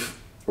believe,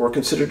 were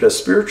considered as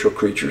spiritual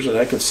creatures, and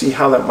I can see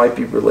how that might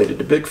be related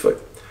to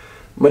Bigfoot.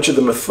 Much of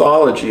the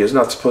mythology is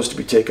not supposed to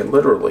be taken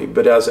literally,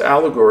 but as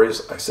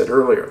allegories, I said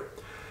earlier.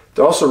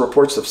 There are also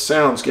reports of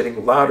sounds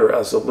getting louder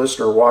as the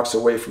listener walks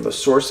away from the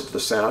source of the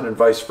sound and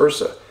vice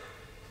versa.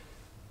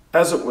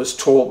 As it was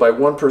told by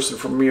one person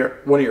from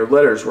one of your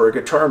letters where a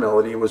guitar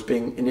melody was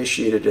being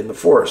initiated in the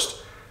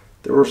forest.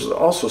 There was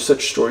also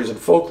such stories in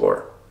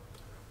folklore.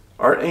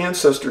 Our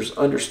ancestors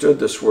understood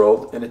this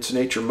world and its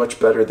nature much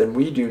better than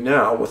we do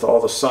now with all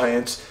the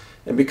science,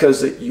 and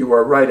because you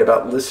are right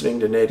about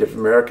listening to Native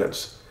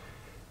Americans.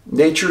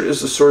 Nature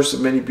is the source of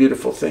many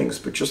beautiful things,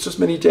 but just as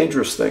many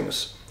dangerous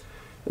things.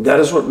 And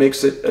that is what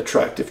makes it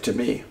attractive to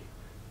me.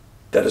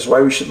 That is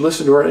why we should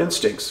listen to our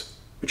instincts,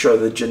 which are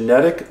the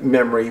genetic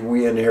memory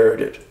we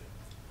inherited.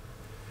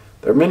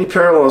 There are many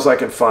parallels I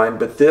can find,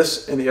 but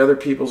this and the other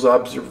people's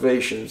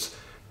observations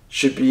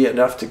should be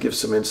enough to give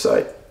some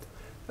insight.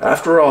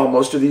 After all,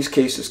 most of these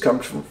cases come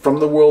from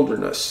the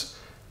wilderness,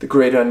 the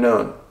great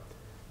unknown.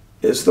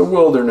 Is the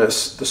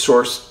wilderness the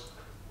source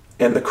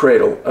and the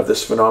cradle of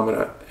this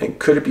phenomena, and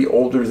could it be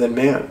older than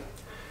man?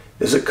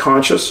 Is it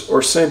conscious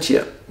or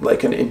sentient,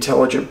 like an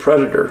intelligent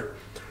predator,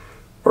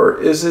 or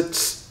is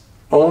its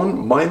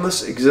own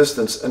mindless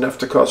existence enough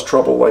to cause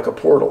trouble like a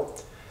portal?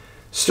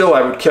 Still,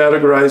 I would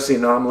categorize the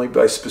anomaly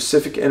by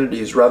specific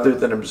entities rather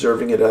than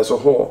observing it as a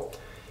whole.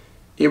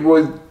 It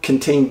would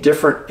contain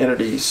different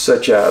entities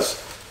such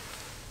as,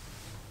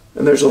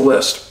 and there's a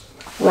list.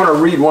 I want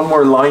to read one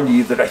more line to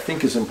you that I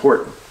think is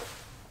important.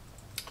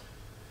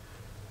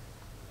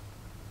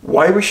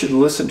 Why we should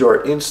listen to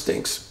our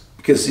instincts,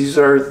 because these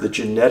are the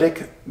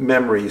genetic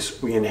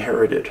memories we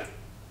inherited.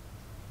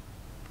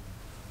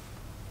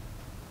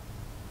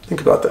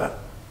 Think about that.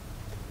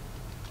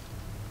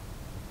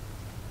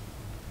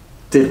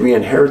 Did we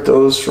inherit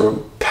those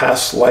from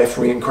past life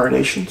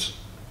reincarnations?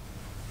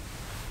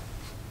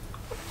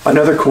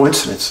 Another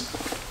coincidence.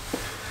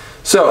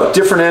 So,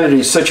 different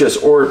entities such as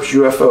orbs,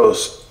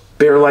 UFOs,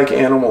 bear-like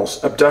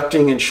animals,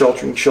 abducting and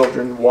sheltering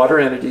children, water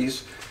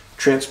entities,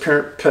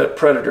 transparent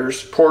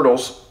predators,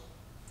 portals,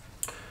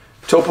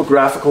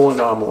 topographical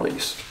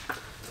anomalies.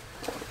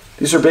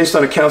 These are based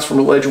on accounts from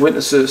alleged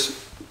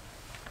witnesses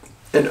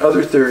and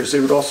other theories. They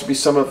would also be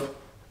some of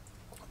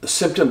the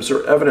symptoms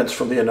or evidence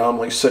from the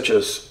anomalies, such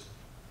as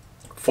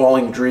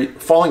falling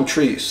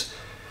trees,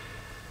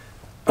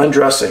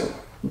 undressing,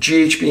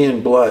 GHB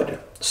in blood,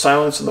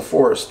 silence in the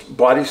forest,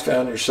 bodies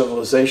found near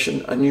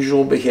civilization,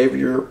 unusual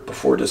behavior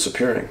before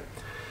disappearing.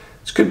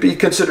 This could be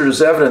considered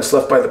as evidence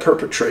left by the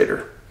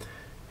perpetrator.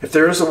 If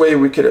there is a way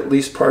we could at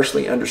least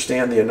partially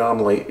understand the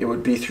anomaly, it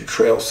would be through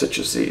trails such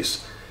as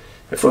these.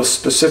 If a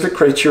specific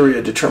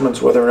criteria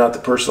determines whether or not the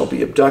person will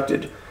be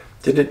abducted,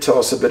 didn't it tell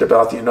us a bit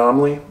about the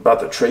anomaly, about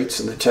the traits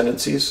and the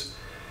tendencies?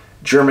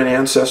 German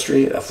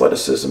ancestry,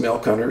 athleticism,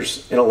 elk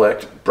hunters,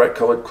 intellect,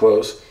 bright-colored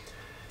clothes.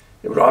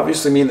 It would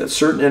obviously mean that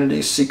certain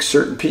entities seek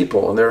certain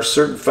people, and there are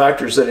certain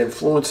factors that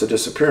influence the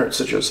disappearance,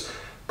 such as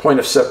point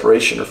of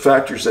separation, or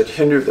factors that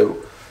hinder the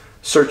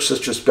search,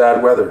 such as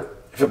bad weather.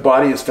 If a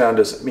body is found,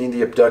 does it mean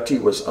the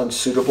abductee was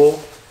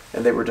unsuitable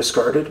and they were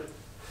discarded?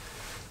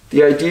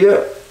 The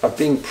idea of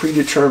being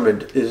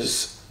predetermined to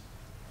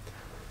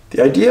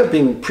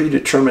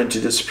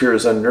disappear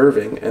is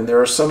unnerving, and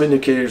there are some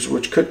indicators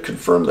which could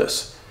confirm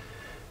this.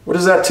 What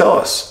does that tell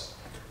us?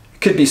 It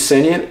could be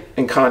sentient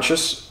and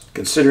conscious,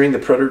 considering the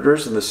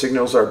predators and the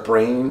signals our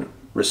brain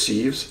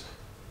receives,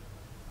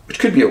 which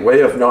could be a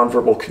way of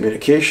nonverbal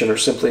communication or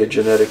simply a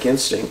genetic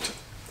instinct.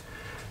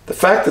 The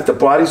fact that the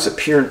bodies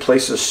appear in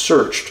places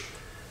searched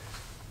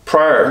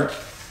prior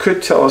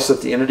could tell us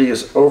that the entity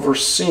is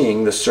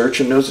overseeing the search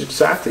and knows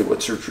exactly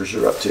what searchers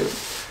are up to.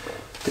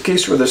 The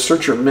case where the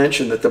searcher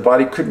mentioned that the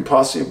body couldn't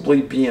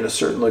possibly be in a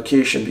certain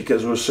location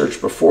because it was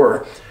searched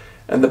before,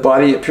 and the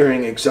body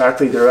appearing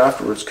exactly there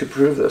afterwards could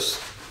prove this.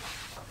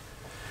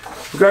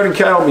 Regarding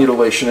cattle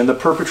mutilation and the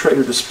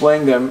perpetrator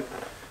displaying them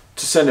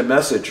to send a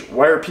message,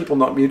 why are people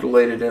not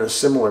mutilated in a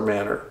similar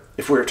manner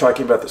if we are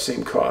talking about the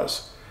same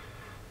cause?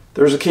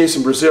 There was a case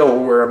in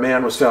Brazil where a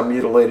man was found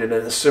mutilated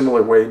in a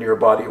similar way near a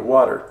body of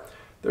water.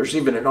 There's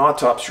even an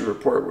autopsy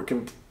report we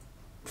can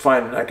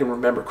find, and I can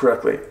remember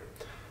correctly.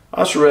 I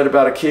also read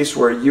about a case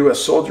where a U.S.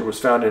 soldier was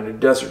found in a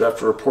desert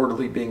after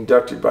reportedly being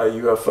abducted by a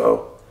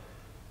UFO.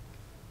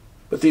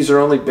 But these are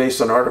only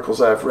based on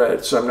articles I've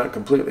read, so I'm not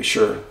completely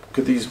sure.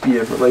 Could these be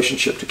in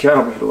relationship to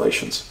cattle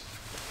mutilations?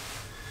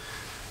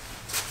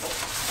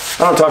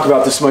 I don't talk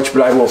about this much,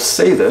 but I will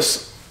say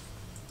this,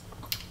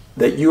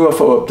 that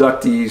UFO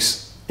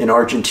abductees in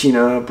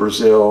Argentina,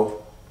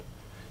 Brazil,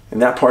 in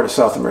that part of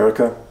South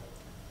America,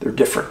 they're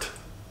different.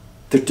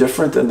 They're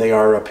different than they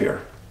are up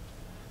here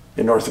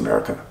in North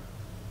America.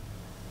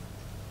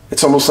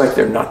 It's almost like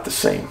they're not the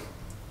same.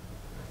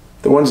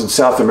 The ones in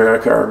South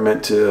America are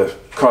meant to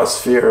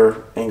cause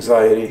fear,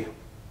 anxiety,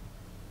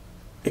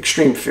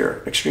 extreme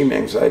fear, extreme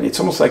anxiety. It's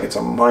almost like it's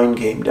a mind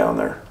game down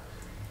there.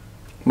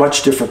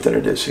 Much different than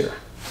it is here.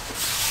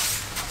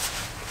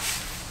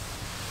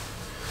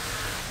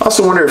 I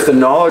also wonder if the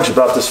knowledge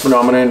about this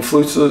phenomenon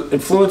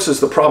influences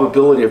the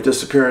probability of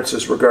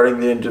disappearances regarding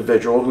the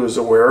individual who is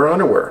aware or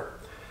unaware.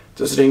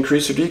 Does it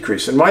increase or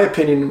decrease? In my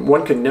opinion,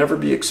 one can never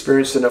be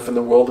experienced enough in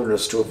the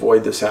wilderness to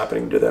avoid this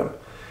happening to them.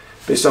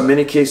 Based on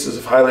many cases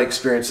of highly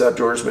experienced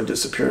outdoorsmen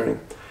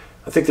disappearing,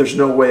 I think there's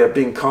no way of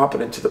being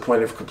competent to the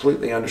point of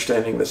completely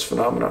understanding this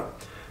phenomenon.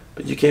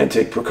 But you can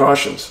take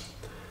precautions.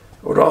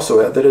 I would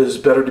also add that it is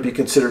better to be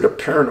considered a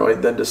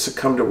paranoid than to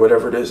succumb to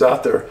whatever it is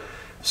out there.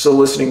 So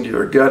listening to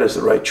your gut is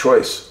the right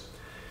choice.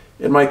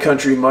 In my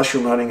country,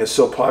 mushroom hunting is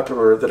so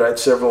popular that I had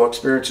several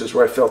experiences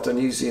where I felt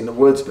uneasy in the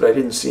woods, but I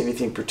didn't see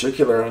anything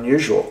particular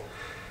unusual.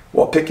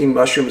 While picking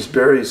mushrooms,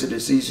 berries, it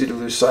is easy to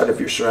lose sight of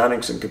your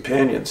surroundings and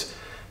companions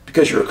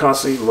because you're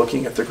constantly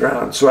looking at the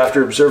ground. So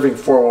after observing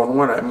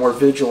 411, I'm more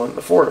vigilant in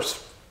the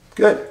forest.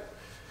 Good.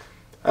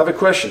 I have a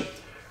question.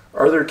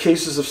 Are there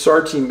cases of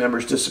SAR team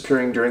members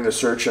disappearing during the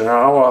search, and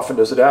how often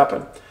does it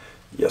happen?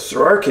 Yes,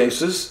 there are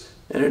cases,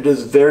 and it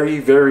is very,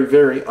 very,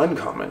 very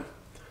uncommon.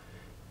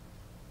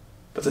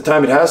 But the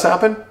time it has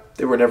happened,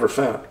 they were never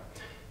found.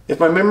 If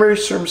my memory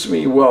serves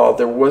me well,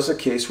 there was a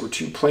case where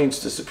 2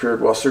 planes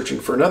disappeared while searching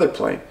for another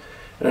plane,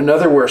 and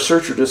another where a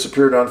searcher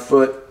disappeared on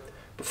foot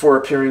before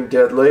appearing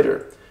dead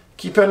later.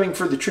 Keep hunting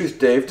for the truth,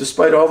 Dave,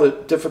 despite all the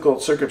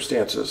difficult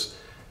circumstances.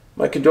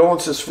 My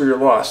condolences for your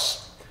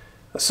loss.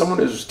 As someone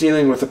who's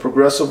dealing with a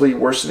progressively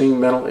worsening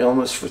mental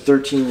illness for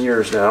 13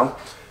 years now,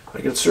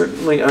 I can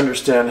certainly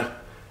understand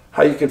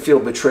how you can feel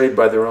betrayed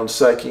by their own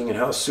psyche and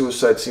how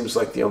suicide seems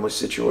like the only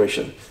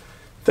situation.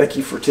 Thank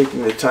you for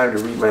taking the time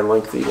to read my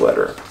lengthy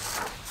letter.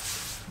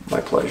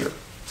 My pleasure.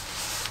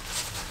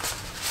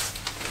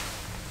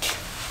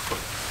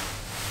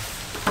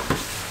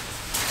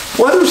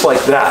 Letters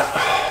like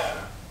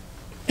that,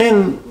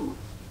 and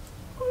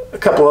a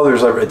couple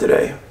others I read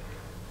today,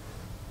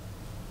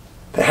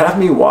 they have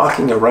me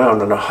walking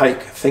around on a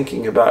hike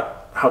thinking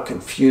about how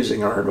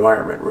confusing our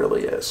environment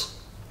really is.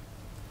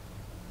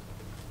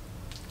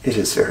 It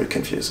is very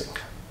confusing.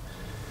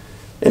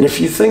 And if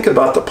you think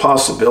about the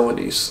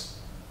possibilities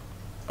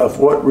of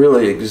what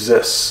really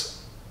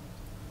exists,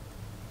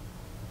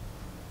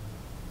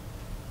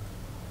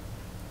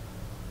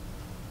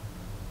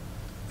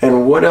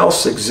 and what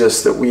else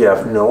exists that we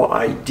have no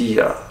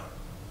idea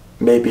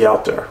may be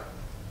out there.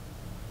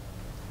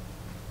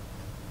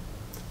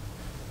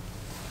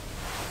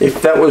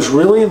 If that was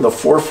really in the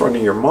forefront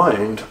of your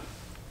mind,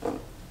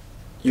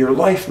 your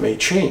life may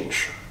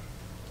change.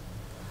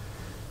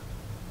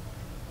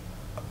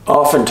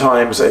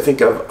 Oftentimes, I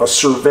think of a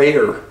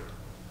surveyor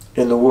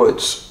in the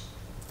woods.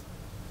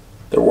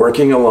 They're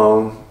working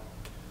alone.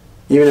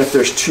 Even if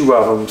there's 2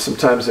 of them,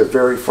 sometimes they're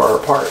very far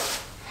apart.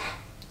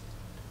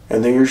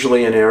 And they're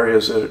usually in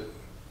areas that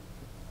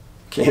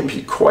can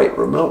be quite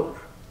remote.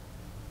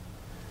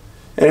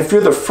 And if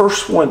you're the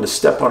first one to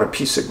step on a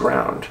piece of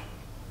ground,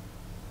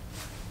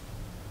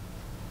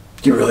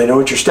 do you really know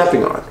what you're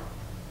stepping on?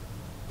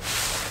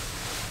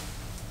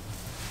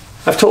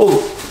 I've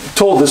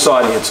told this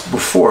audience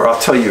before,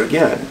 I'll tell you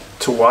again,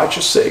 to watch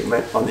a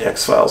segment on the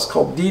X-Files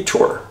called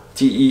Detour,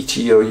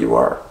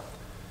 D-E-T-O-U-R.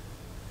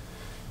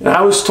 And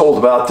I was told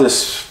about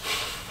this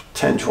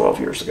 10, 12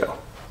 years ago.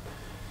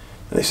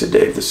 And they said,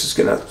 Dave, this is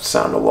going to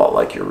sound a lot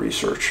like your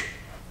research.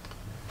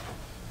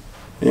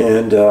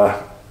 And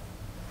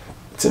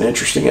it's an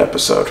interesting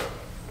episode,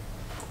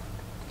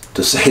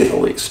 to say the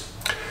least.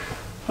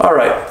 All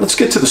right, let's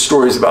get to the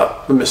stories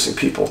about the missing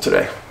people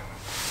today.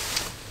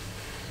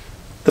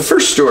 The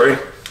first story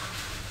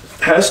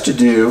has to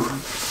do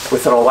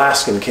with an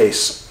Alaskan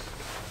case.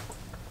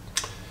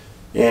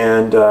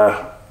 And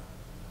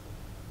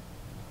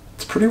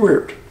it's pretty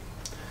weird.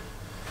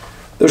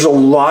 There's a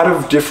lot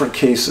of different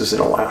cases in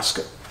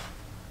Alaska.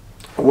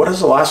 What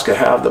does Alaska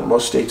have that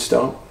most states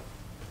don't?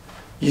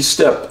 You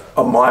step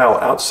a mile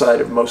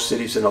outside of most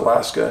cities in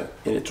Alaska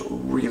and it's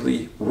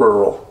really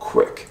rural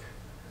quick.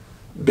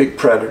 Big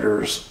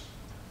predators,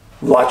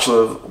 lots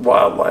of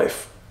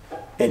wildlife,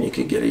 and you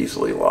could get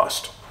easily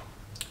lost.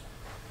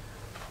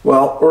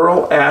 Well,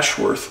 Earl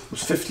Ashworth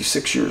was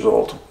 56 years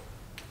old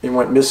and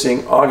went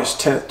missing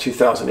August 10th,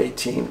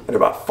 2018 at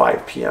about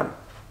 5 p.m.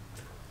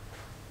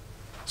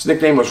 His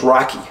nickname was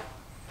Rocky,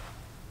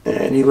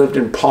 and he lived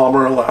in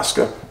Palmer,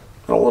 Alaska,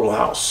 in a little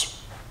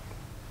house.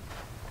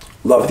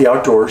 loved the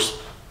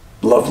outdoors,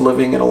 loved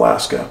living in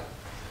Alaska.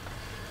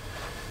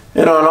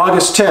 And on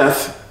August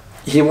 10th,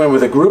 he went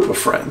with a group of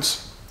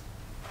friends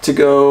to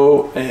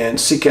go and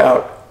seek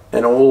out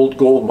an old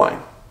gold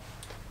mine.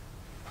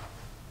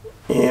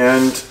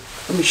 And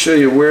let me show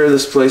you where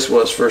this place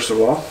was, first of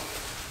all.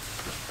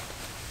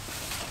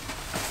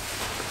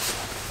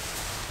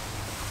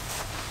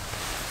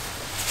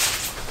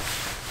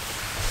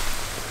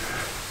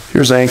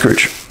 Here's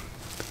Anchorage.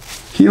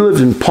 He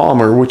lived in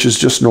Palmer, which is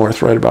just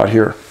north, right about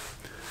here.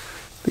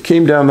 They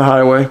came down the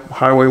highway,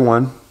 Highway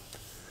 1.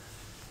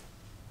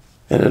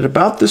 And at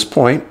about this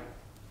point,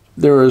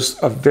 there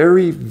was a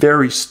very,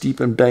 very steep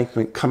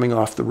embankment coming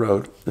off the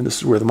road. And this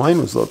is where the mine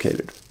was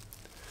located.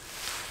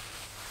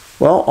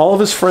 Well, all of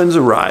his friends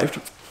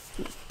arrived.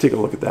 Take a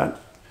look at that.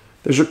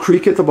 There's a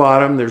creek at the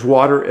bottom. There's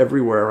water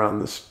everywhere around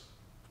this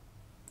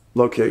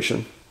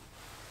location.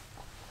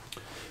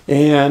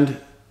 And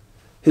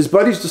his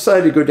buddies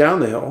decided to go down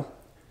the hill.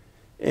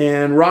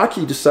 And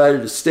Rocky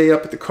decided to stay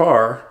up at the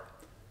car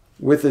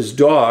with his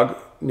dog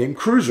named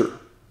Cruiser.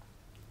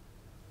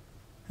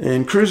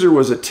 And Cruiser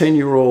was a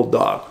 10-year-old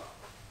dog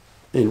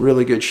in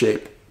really good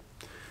shape.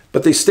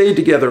 But they stayed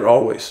together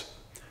always.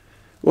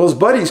 Well, his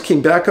buddies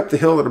came back up the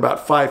hill at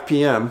about 5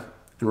 p.m.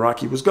 and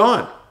Rocky was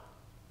gone.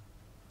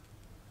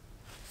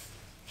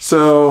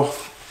 So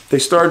they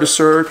started to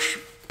search,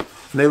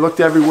 and they looked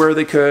everywhere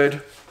they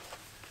could.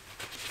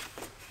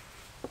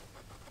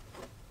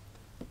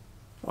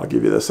 I'll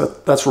give you this.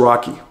 That's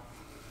Rocky.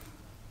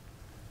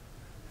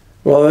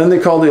 Well, then they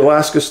called the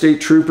Alaska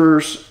State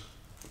Troopers,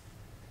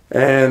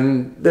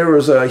 and there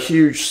was a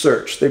huge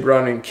search. They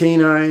brought in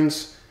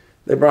canines,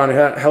 they brought in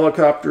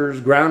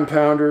helicopters, ground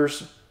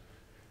pounders,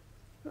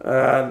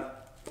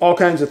 all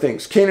kinds of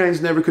things.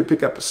 Canines never could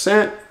pick up a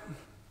scent.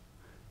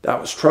 That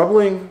was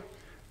troubling.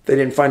 They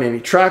didn't find any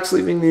tracks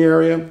leaving the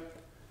area.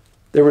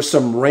 There was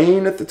some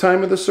rain at the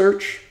time of the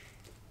search.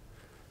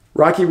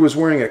 Rocky was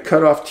wearing a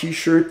cut-off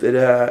t-shirt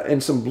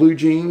and some blue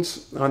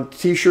jeans. On the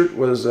t-shirt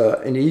was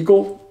an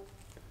eagle.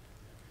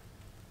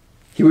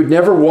 He would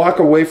never walk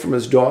away from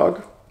his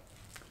dog.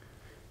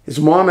 His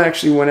mom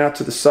actually went out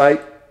to the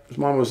site. His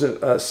mom was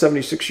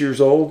 76 years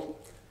old.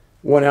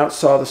 Went out,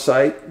 saw the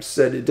site,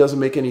 said it doesn't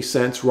make any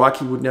sense.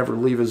 Rocky would never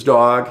leave his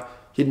dog.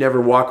 He'd never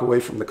walk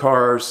away from the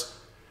cars.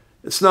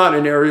 It's not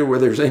an area where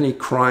there's any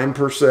crime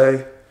per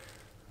se.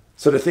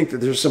 So to think that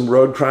there's some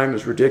road crime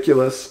is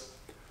ridiculous.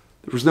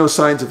 There was no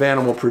signs of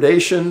animal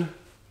predation.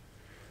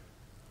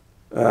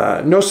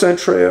 No scent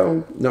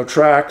trail, no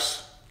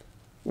tracks.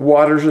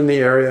 Water's in the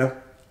area.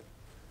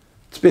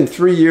 It's been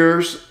 3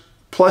 years,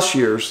 plus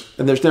years,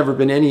 and there's never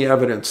been any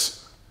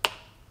evidence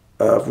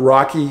of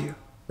Rocky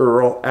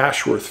Earl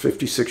Ashworth,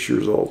 56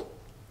 years old.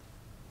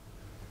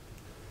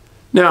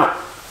 Now,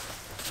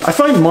 I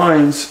find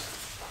mines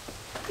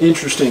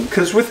interesting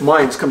because with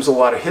mines comes a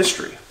lot of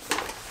history.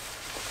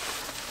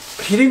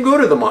 But he didn't go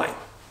to the mine.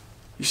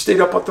 He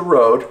stayed up at the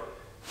road,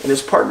 and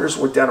his partners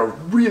went down a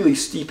really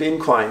steep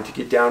incline to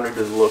get down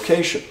into the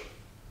location.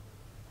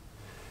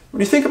 When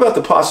you think about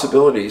the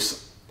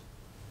possibilities,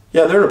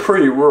 yeah, they're in a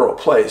pretty rural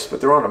place,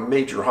 but they're on a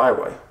major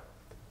highway.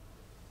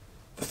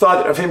 The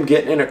thought of him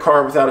getting in a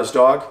car without his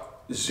dog,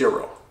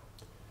 zero.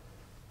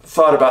 The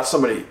thought about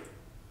somebody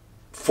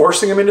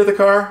forcing him into the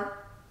car,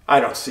 I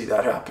don't see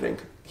that happening.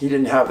 He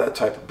didn't have that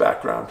type of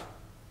background,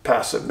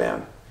 passive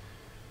man.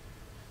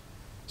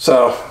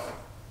 So,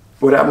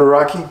 what happened to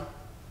Rocky?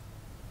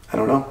 I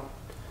don't know.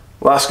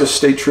 Alaska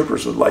State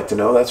Troopers would like to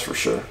know, that's for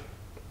sure.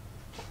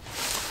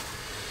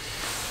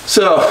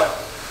 So,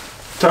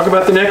 talk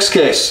about the next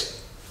case.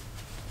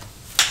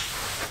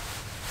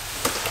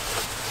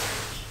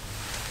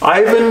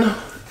 Ivan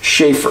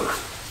Schaefer,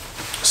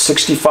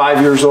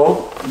 65 years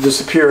old,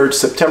 disappeared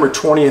September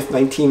 20th,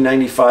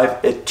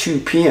 1995 at 2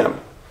 p.m.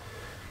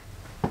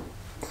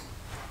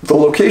 The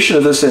location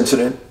of this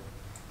incident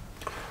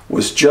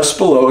was just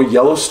below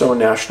Yellowstone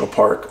National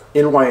Park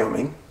in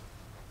Wyoming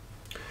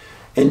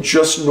and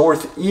just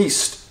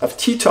northeast of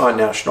Teton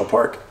National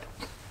Park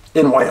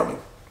in Wyoming.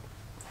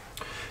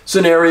 It's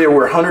an area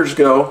where hunters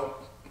go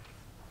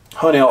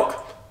hunt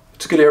elk.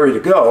 It's a good area to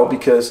go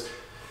because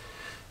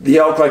the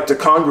elk like to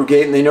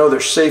congregate and they know they're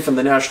safe in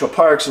the national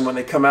parks, and when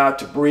they come out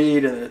to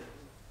breed and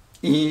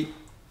eat,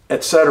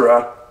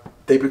 etc.,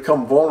 they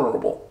become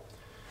vulnerable.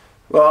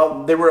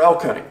 Well, they were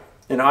elk hunting,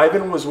 and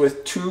Ivan was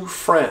with two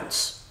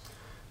friends,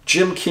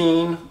 Jim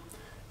Keene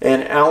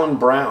and Alan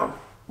Brown,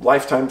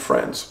 lifetime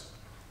friends.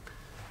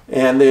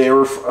 And they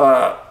were,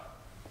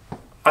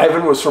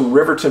 Ivan was from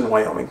Riverton,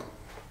 Wyoming.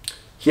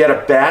 He had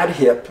a bad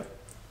hip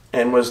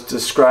and was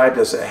described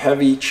as a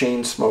heavy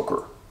chain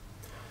smoker.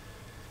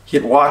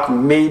 He'd walk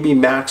maybe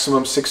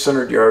maximum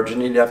 600 yards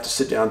and he'd have to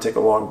sit down and take a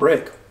long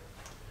break.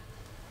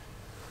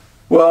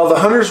 Well,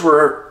 the hunters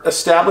were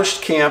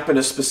established camp in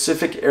a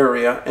specific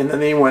area, and then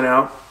they went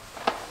out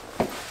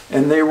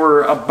and they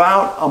were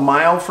about a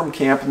mile from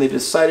camp, and they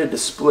decided to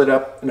split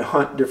up and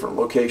hunt different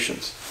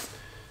locations.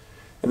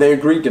 And they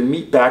agreed to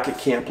meet back at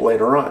camp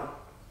later on.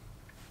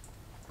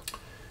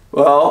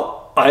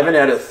 Well, Ivan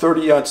had a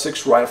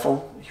 .30-06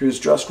 rifle. He was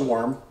dressed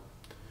warm.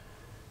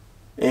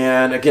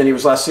 And again, he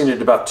was last seen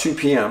at about 2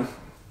 p.m.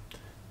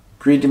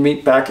 Agreed to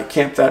meet back at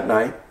camp that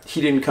night.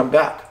 He didn't come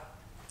back.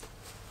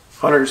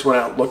 Hunters went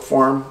out, looked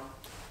for him,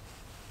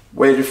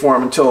 waited for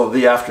him until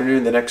the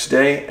afternoon the next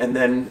day, and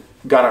then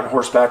got on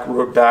horseback,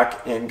 rode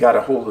back, and got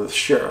a hold of the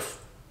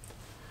sheriff.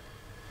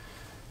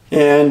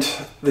 And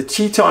the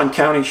Teton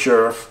County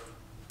Sheriff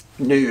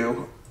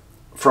knew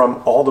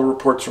from all the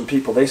reports from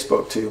people they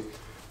spoke to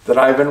that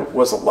Ivan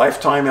was a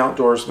lifetime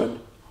outdoorsman,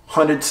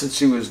 hunted since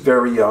he was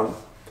very young,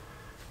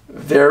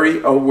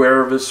 very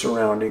aware of his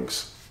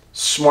surroundings,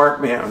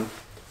 smart man,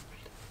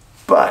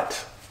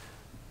 but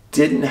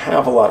didn't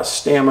have a lot of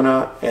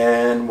stamina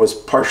and was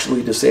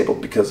partially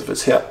disabled because of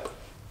his hip.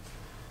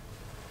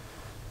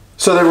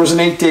 So there was an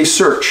 8-day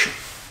search.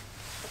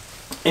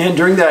 And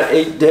during that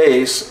 8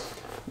 days,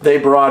 they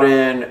brought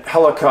in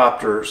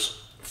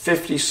helicopters,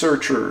 50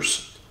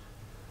 searchers,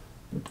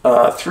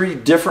 3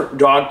 different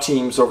dog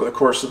teams over the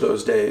course of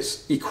those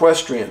days,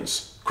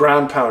 equestrians,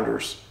 ground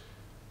pounders.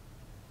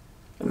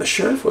 And the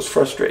sheriff was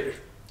frustrated.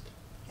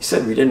 He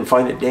said, we didn't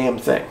find a damn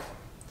thing.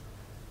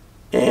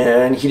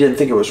 And he didn't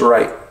think it was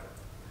right.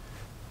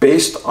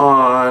 Based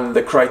on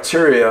the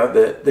criteria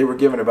that they were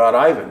given about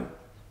Ivan,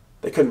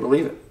 they couldn't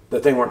believe it,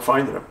 that they weren't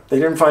finding him. They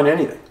didn't find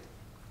anything.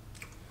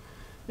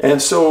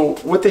 And so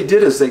what they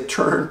did is they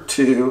turned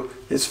to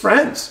his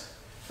friends,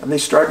 and they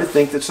started to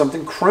think that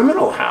something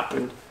criminal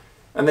happened,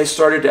 and they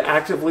started to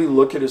actively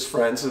look at his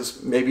friends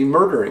as maybe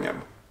murdering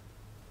him.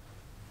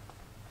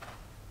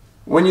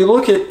 When you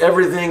look at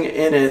everything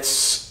in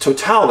its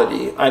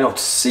totality, I don't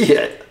see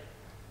it.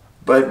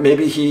 But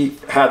maybe he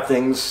had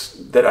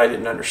things that I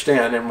didn't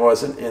understand and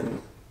wasn't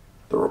in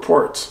the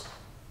reports.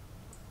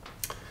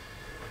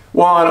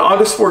 Well, on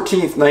August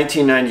 14th,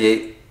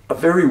 1998, a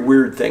very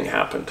weird thing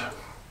happened.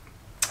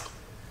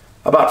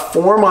 About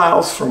 4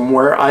 miles from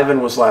where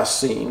Ivan was last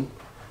seen,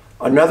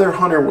 another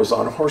hunter was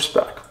on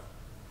horseback.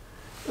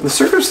 And the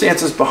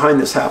circumstances behind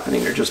this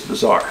happening are just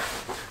bizarre.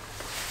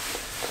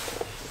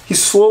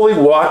 He's slowly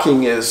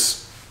walking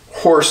his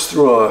horse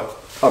through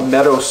a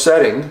meadow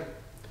setting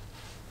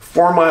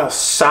 4 miles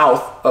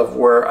south of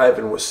where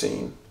Ivan was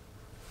seen.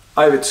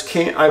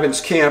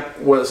 Ivan's camp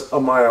was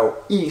a mile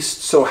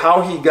east, so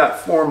how he got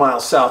 4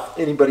 miles south,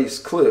 anybody's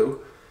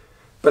clue.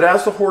 But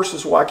as the horse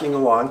is walking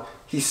along,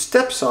 he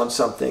steps on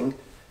something,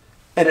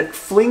 and it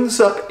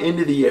flings up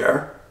into the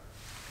air,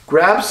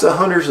 grabs the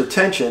hunter's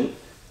attention,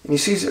 and he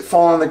sees it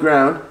fall on the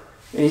ground,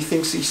 and he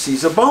thinks he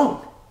sees a bone.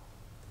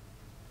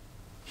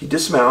 He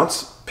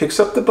dismounts, picks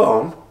up the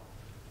bone,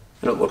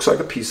 and it looks like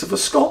a piece of a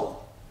skull.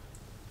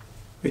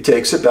 He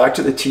takes it back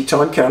to the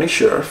Teton County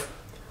Sheriff,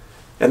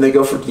 and they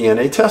go for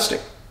DNA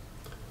testing.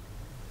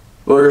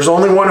 Well, there's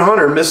only one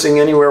hunter missing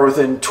anywhere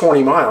within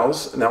 20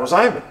 miles, and that was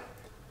Ivan.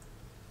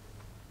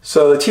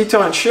 So the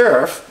Teton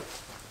Sheriff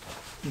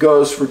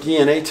goes for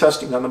DNA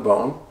testing on the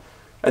bone,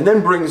 and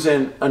then brings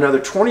in another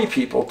 20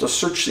 people to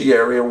search the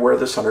area where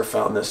this hunter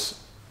found this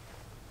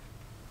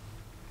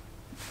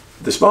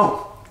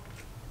bone.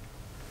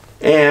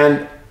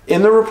 And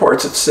in the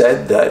reports, it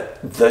said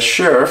that the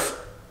sheriff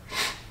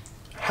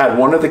had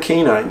one of the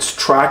canines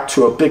tracked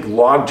to a big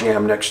log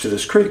jam next to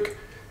this creek.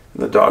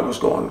 And the dog was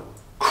going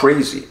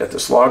crazy at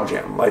this log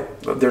jam,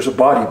 like there's a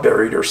body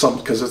buried or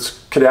something, because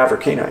it's cadaver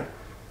canine.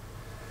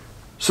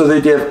 So they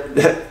did,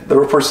 the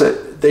report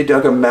said they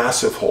dug a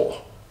massive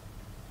hole.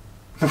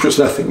 There was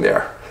nothing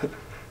there.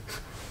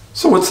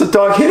 So what's the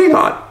dog hitting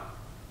on?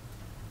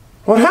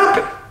 What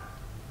happened?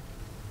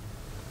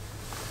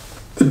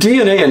 The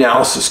DNA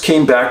analysis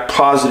came back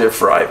positive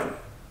for Ivan.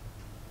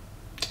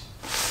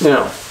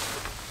 Now,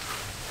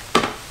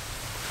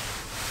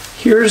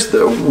 here's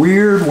the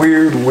weird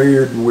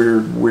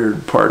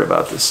part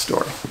about this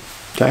story,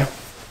 okay?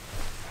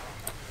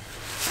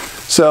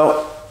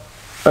 So,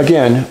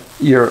 again,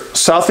 you're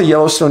south of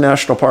Yellowstone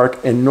National Park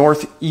and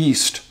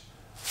northeast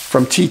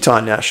from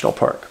Teton National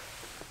Park.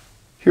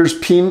 Here's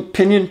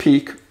Pinyon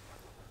Peak.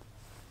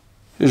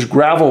 Here's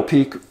Gravel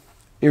Peak.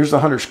 Here's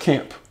the hunter's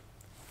camp.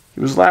 He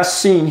was last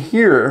seen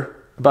here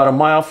about a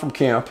mile from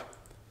camp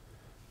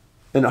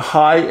in a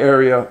high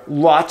area,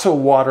 lots of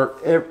water,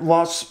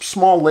 lots of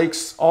small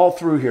lakes all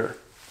through here.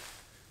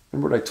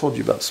 Remember what I told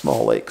you about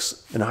small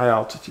lakes in high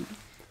altitude?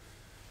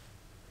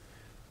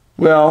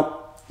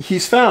 Well,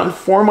 he's found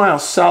 4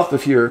 miles south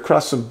of here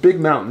across some big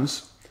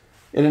mountains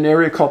in an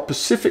area called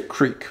Pacific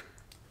Creek.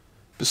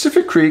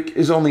 Pacific Creek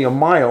is only a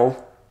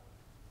mile,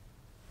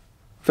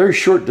 very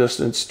short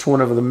distance, to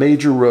one of the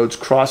major roads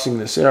crossing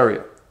this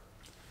area.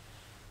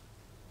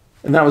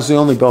 And that was the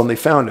only bone they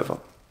found of him.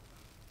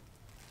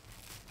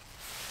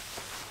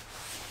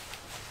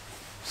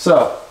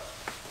 So,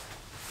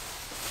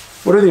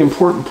 what are the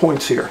important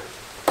points here?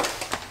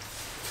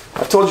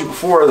 I've told you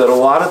before that a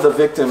lot of the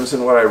victims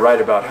in what I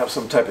write about have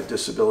some type of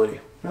disability.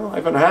 Well, I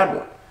haven't had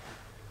one.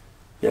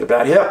 He had a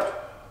bad hip.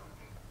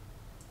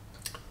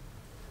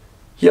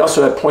 He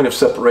also had point of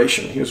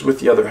separation. He was with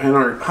the other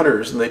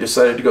hunters, and they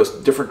decided to go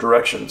different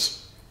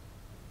directions.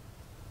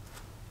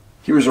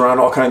 He was around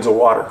all kinds of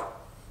water.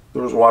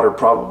 There was water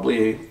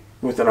probably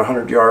within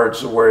 100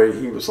 yards of where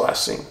he was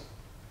last seen.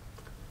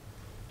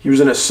 He was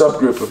in a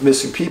subgroup of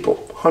missing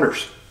people,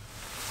 hunters.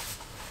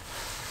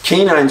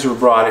 Canines were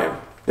brought in.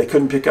 They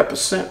couldn't pick up a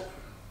scent.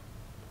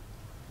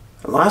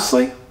 And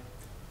lastly,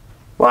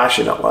 well,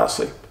 actually not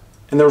lastly,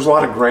 and there was a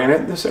lot of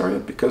granite in this area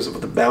because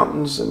of the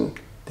mountains and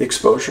the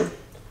exposure.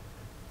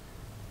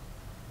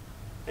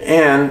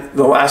 And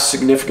the last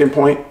significant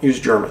point, he was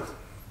German.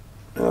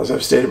 And as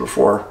I've stated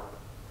before,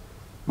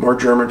 more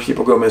German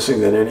people go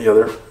missing than any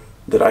other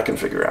that I can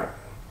figure out.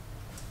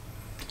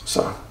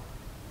 So,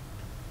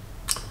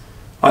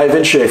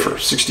 Ivan Schaefer,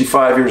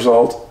 65 years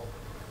old,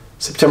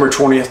 September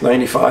 20th,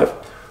 95.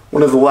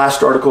 One of the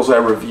last articles I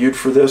reviewed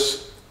for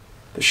this,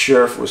 the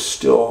sheriff was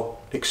still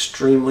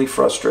extremely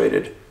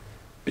frustrated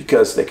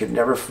because they could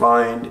never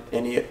find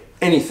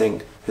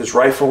anything. His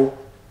rifle,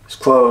 his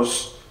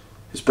clothes,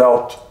 his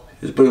belt,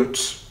 his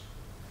boots.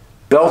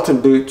 Belt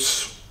and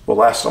boots will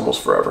last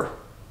almost forever,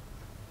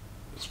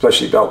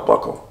 especially belt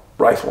buckle.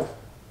 Rifle,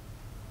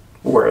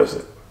 where is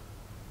it?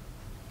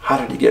 How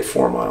did he get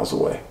 4 miles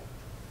away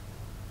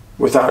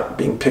without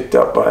being picked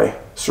up by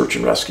search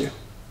and rescue?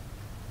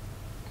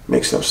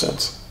 Makes no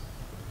sense.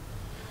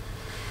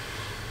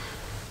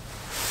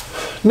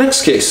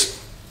 Next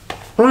case,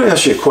 I want to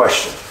ask you a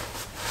question.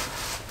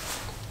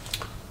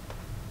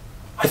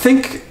 I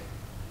think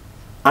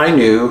I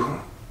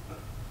knew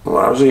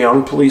when I was a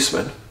young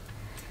policeman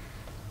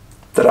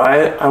that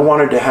I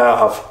wanted to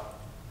have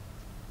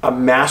a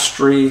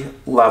mastery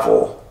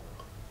level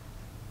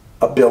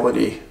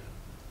ability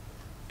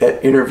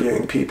at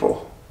interviewing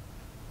people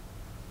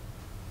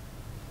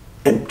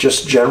and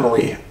just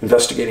generally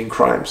investigating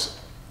crimes.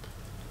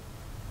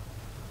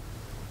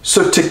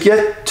 So to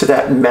get to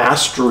that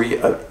mastery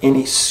of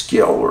any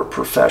skill or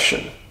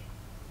profession,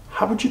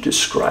 how would you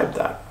describe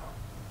that?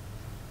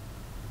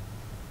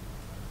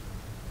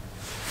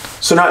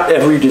 So not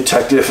every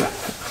detective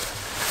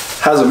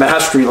has a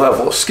mastery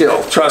level of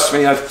skill. Trust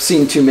me, I've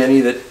seen too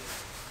many that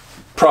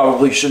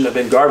probably shouldn't have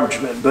been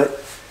garbage men,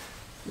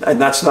 and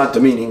that's not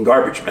demeaning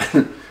garbage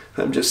men.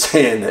 I'm just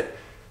saying that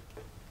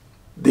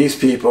these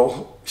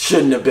people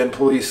shouldn't have been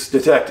police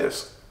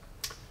detectives.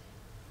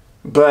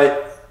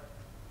 But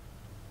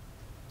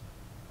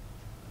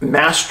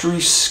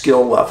mastery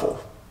skill level,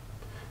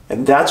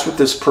 and that's what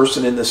this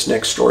person in this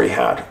next story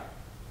had.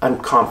 I'm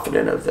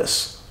confident of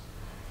this.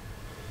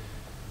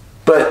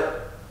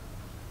 But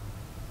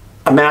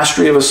a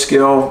mastery of a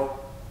skill,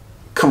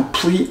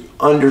 complete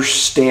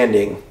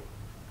understanding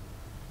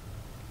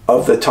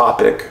of the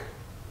topic,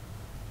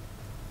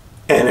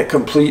 and a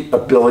complete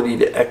ability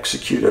to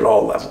execute at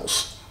all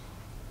levels.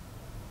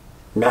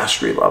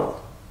 Mastery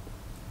level.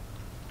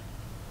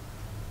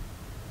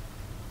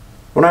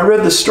 When I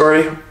read this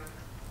story,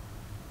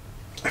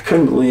 I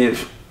couldn't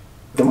believe,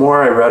 the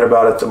more I read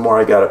about it, the more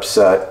I got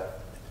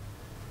upset.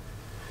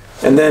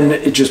 And then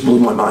it just blew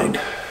my mind.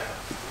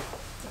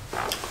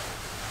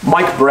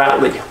 Mike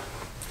Bratlie,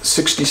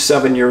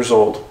 67 years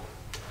old,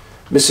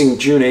 missing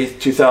June 8th,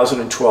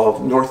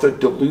 2012, north of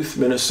Duluth,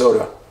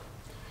 Minnesota.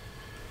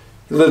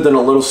 He lived in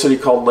a little city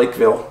called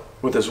Lakeville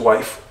with his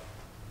wife.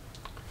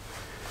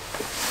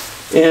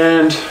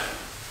 And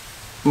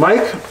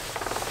Mike,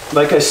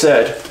 like I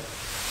said,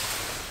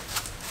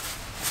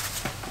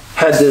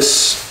 had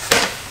this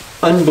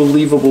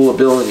unbelievable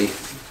ability.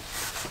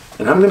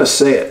 And I'm going to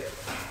say it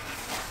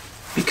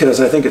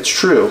because I think it's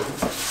true.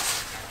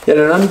 He had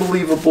an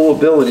unbelievable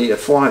ability at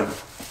flying.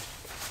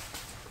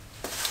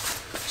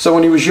 So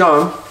when he was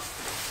young,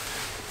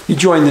 he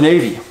joined the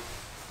Navy.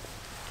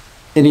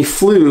 And he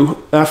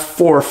flew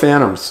F-4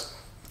 Phantoms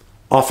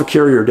off a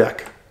carrier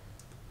deck.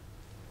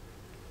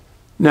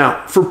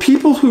 Now, for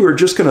people who are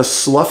just going to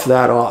slough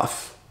that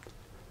off,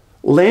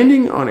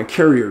 landing on a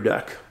carrier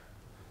deck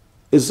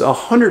is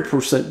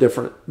 100%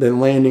 different than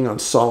landing on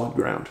solid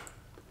ground.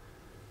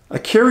 A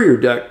carrier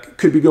deck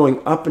could be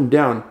going up and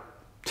down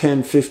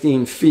 10,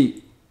 15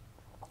 feet,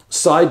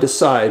 side to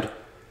side,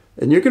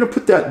 and you're going to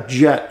put that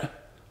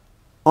jet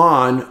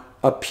on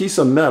a piece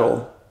of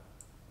metal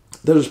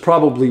that is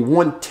probably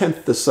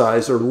 1/10 the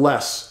size or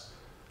less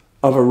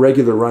of a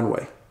regular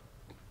runway.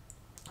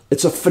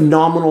 It's a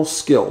phenomenal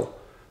skill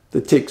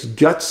that takes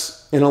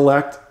guts,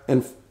 intellect,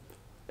 and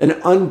an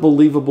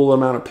unbelievable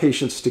amount of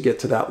patience to get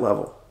to that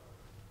level.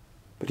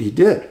 But he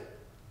did.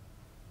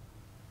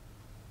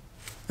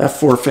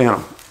 F-4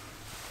 Phantom.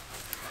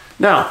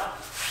 Now,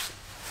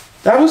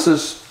 that was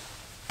his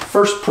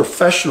first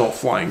professional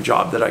flying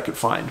job that I could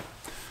find.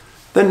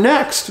 Then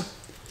next,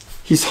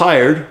 he's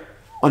hired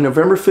on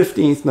November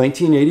 15th,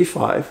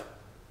 1985.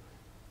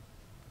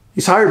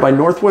 He's hired by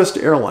Northwest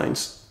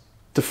Airlines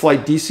to fly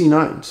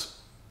DC-9s.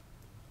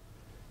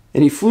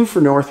 And he flew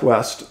for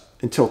Northwest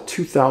until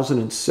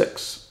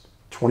 2006,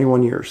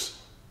 21 years.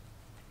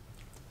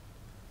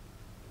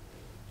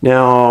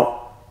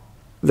 Now,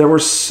 there were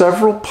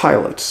several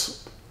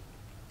pilots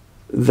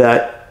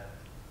that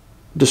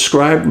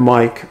described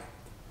Mike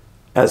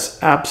as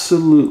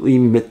absolutely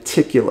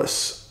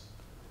meticulous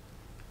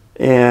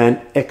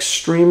and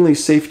extremely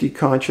safety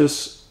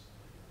conscious,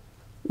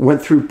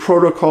 went through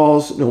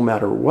protocols no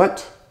matter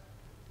what,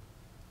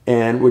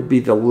 and would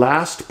be the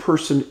last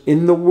person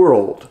in the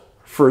world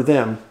for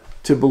them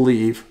to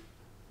believe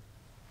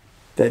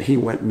that he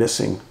went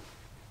missing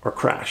or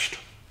crashed.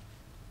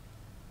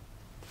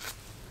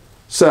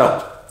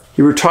 So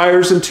he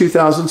retires in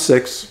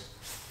 2006,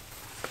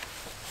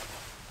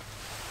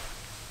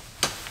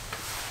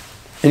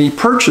 and he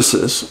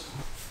purchases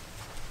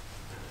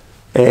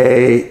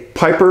a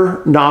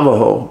Piper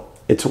Navajo.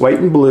 It's white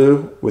and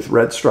blue with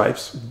red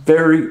stripes.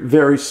 Very,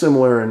 very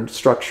similar in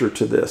structure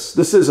to this.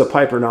 This is a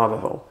Piper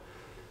Navajo,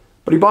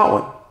 but he bought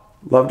one.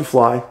 Loved to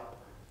fly,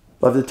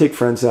 loved to take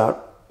friends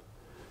out.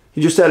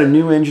 He just had a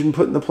new engine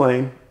put in the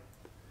plane,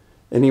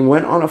 and he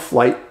went on a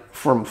flight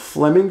from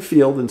Fleming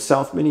Field in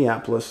South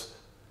Minneapolis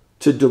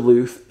to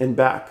Duluth and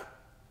back.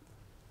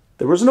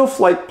 There was no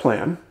flight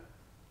plan,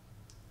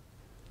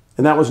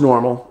 and that was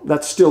normal.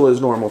 That still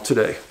is normal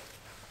today.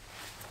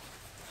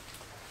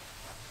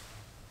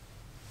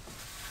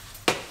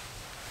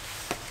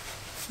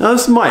 Now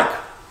this is Mike.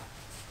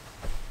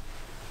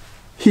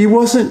 He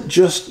wasn't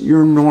just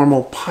your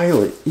normal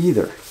pilot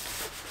either.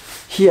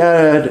 He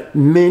had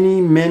many,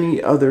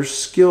 many other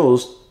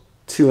skills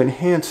to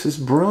enhance his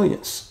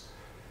brilliance.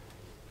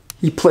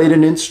 He played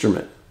an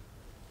instrument.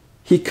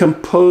 He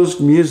composed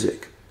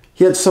music.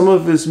 He had some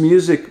of his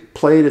music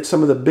played at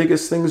some of the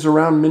biggest things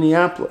around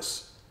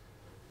Minneapolis.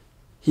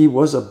 He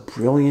was a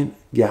brilliant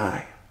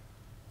guy.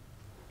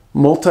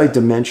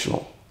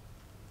 Multidimensional.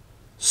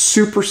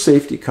 Super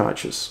safety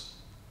conscious.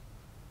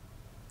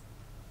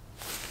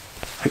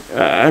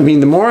 I mean,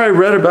 the more I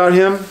read about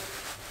him,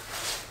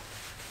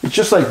 it's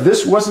just like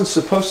this wasn't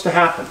supposed to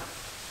happen.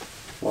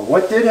 Well,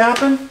 what did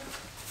happen?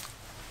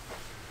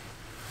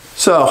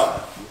 So,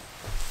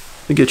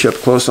 let me get you up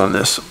close on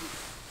this.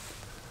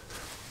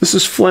 This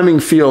is Fleming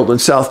Field in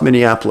South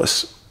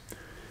Minneapolis.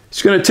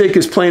 He's going to take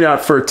his plane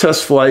out for a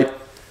test flight.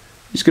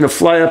 He's going to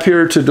fly up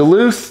here to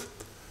Duluth,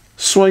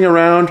 swing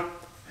around,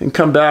 and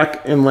come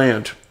back and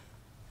land.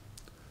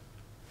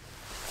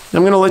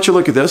 I'm going to let you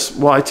look at this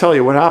while I tell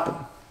you what happened.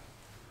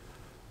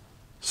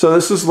 So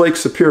this is Lake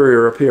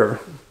Superior up here.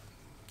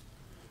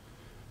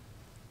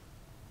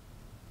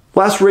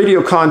 Last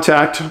radio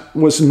contact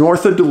was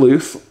north of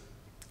Duluth.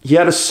 He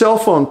had a cell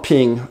phone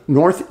ping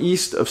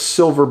northeast of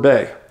Silver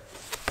Bay.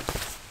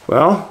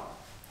 Well,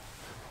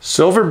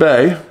 Silver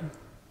Bay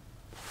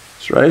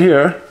is right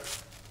here.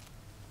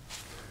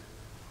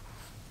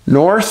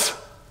 Northeast,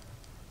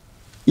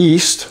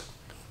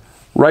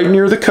 right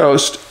near the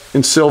coast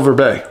in Silver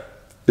Bay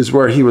is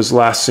where he was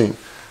last seen.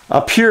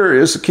 Up here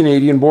is the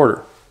Canadian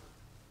border.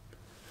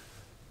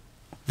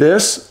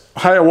 This,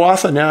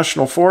 Hiawatha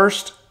National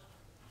Forest,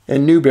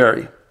 and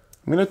Newberry.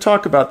 I'm going to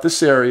talk about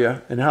this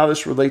area and how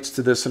this relates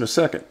to this in a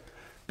second.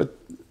 But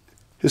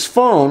his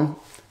phone,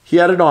 he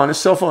had it on, his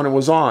cell phone, it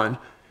was on.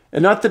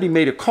 And not that he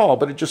made a call,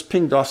 but it just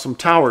pinged off some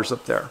towers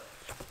up there.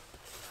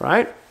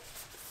 Right?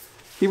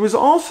 He was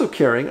also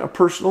carrying a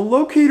personal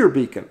locator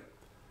beacon.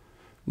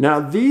 Now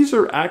these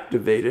are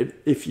activated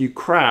if you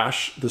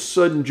crash, the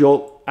sudden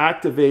jolt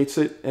activates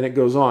it and it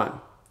goes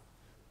on.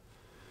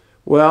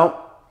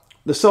 Well,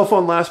 the cell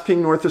phone last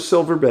pinged north of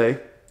Silver Bay.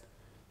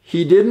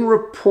 He didn't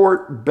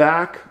report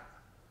back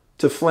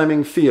to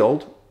Fleming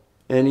Field,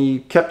 and he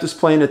kept his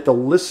plane at the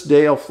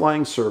Listdale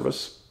Flying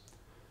Service.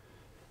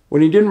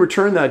 When he didn't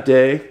return that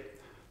day,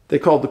 they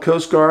called the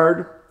Coast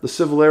Guard, the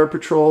Civil Air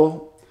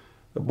Patrol,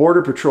 the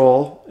Border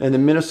Patrol, and the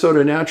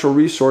Minnesota Natural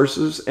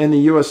Resources, and the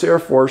U.S. Air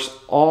Force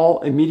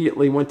all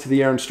immediately went to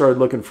the air and started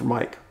looking for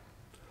Mike.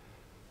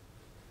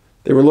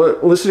 They were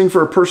listening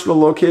for a personal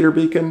locator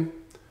beacon.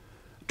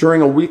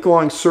 During a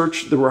week-long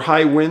search, there were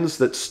high winds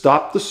that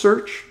stopped the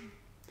search.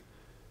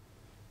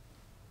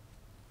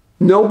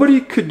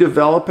 Nobody could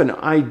develop an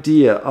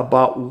idea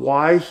about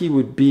why he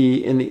would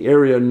be in the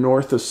area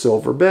north of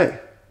Silver Bay.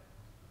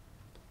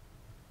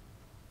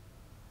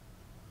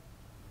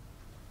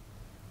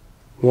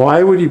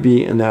 Why would he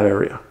be in that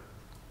area?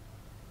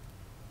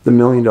 The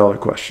million-dollar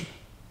question.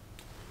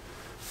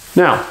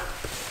 Now,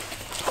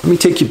 let me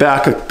take you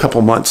back a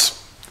couple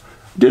months.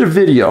 I did a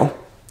video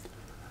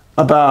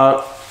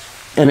about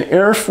an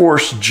Air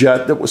Force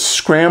jet that was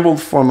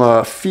scrambled from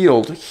a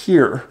field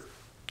here,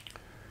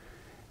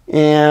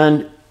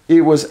 and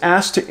it was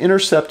asked to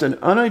intercept an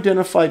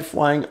unidentified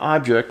flying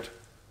object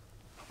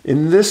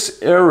in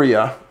this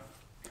area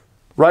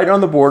right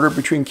on the border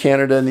between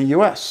Canada and the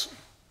US.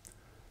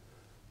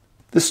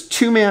 This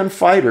two-man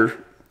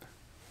fighter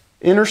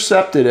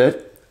intercepted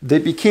it, they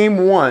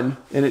became one,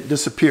 and it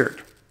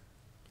disappeared.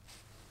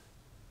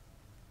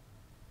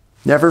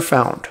 Never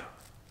found.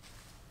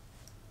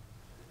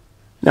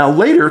 Now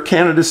later,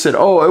 Canada said,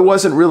 oh, it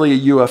wasn't really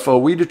a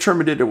UFO. We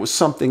determined it was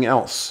something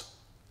else.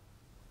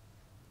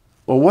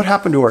 Well, what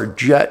happened to our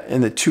jet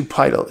and the two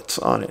pilots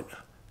on it?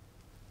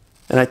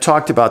 And I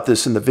talked about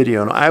this in the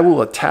video, and I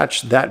will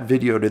attach that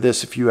video to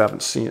this if you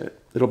haven't seen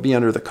it. It'll be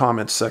under the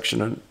comments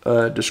section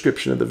and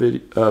description of the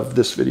video, of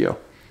this video.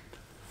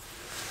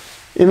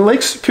 In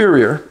Lake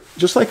Superior,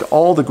 just like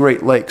all the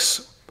Great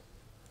Lakes,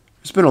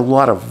 there's been a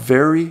lot of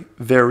very,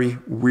 very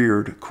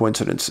weird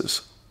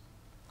coincidences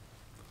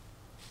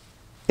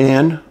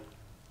and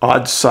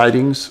odd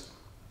sightings.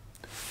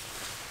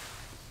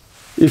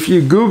 If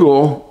you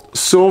Google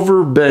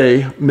Silver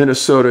Bay,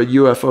 Minnesota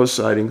UFO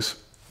sightings,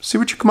 see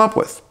what you come up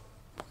with.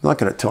 I'm not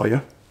going to tell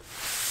you.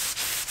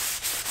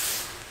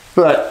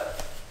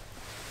 But,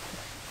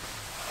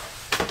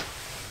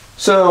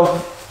 so,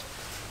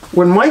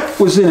 when Mike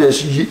was in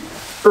his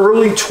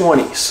early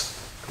 20s,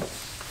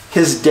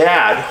 his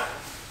dad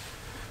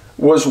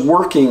was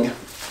working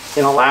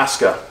in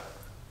Alaska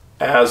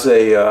as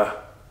a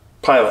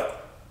pilot,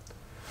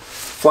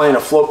 flying a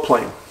float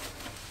plane.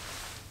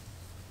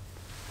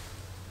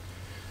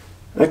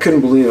 I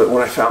couldn't believe it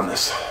when I found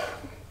this.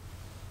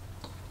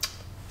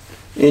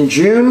 In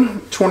June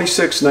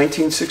 26,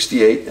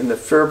 1968, in the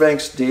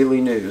Fairbanks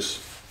Daily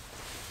News,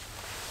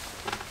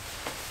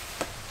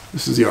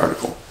 this is the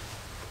article.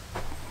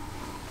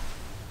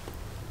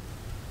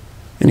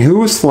 And who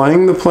was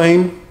flying the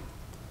plane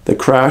that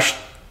crashed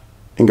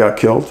and got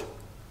killed?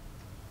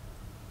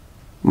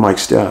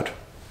 Mike's dad.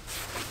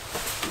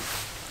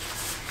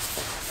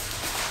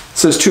 It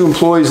says 2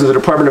 employees of the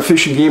Department of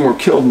Fish and Game were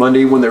killed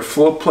Monday when their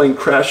float plane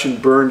crashed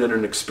and burned in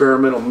an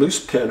experimental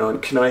moose pen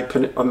on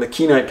the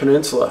Kenai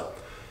Peninsula.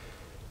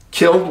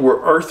 Killed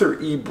were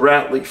Arthur E.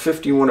 Bratlie,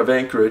 51, of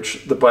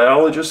Anchorage, the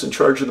biologist in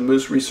charge of the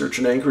moose research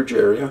in Anchorage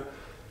area,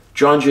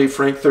 John J.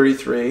 Frank,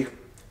 33,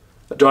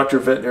 a doctor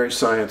of veterinary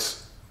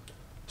science.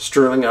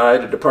 Sterling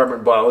Ide, a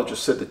department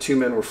biologist, said the 2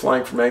 men were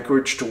flying from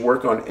Anchorage to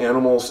work on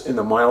animals in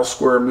the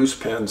mile-square moose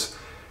pens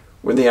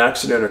when the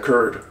accident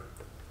occurred.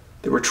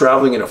 They were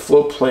traveling in a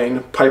float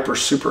plane, Piper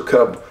Super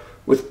Cub,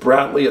 with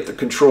Bratlie at the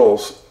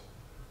controls.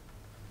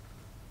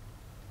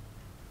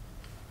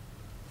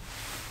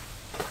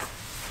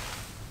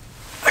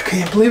 I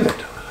can't believe it.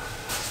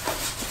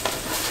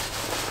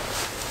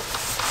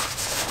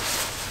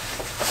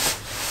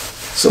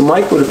 So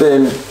Mike would have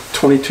been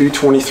 22,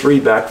 23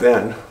 back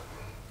then.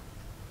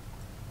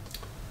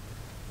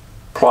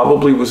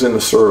 Probably was in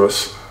the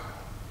service.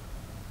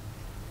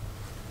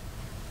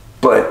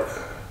 But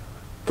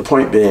the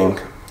point being,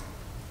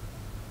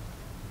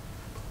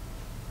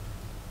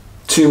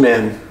 2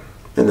 men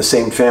in the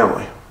same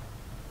family.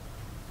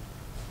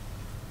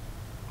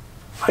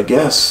 I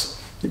guess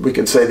we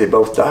can say they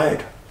both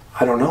died.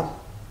 I don't know.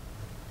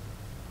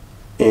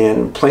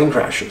 In plane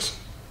crashes.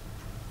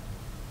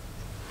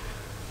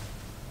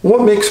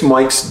 What makes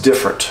Mike's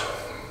different?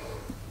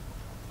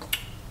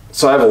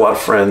 So I have a lot of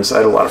friends. I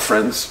had a lot of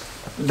friends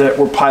that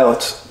were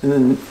pilots,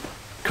 and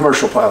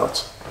commercial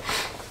pilots.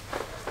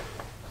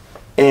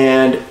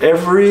 And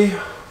every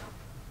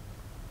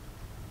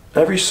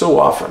so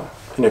often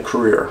in a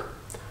career,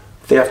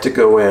 they have to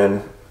go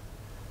in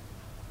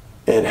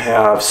and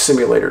have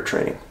simulator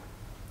training.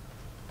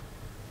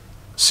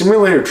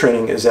 Simulator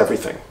training is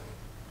everything.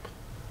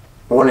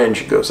 1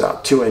 engine goes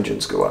out, 2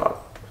 engines go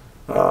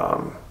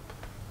out.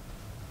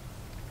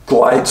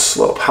 Glide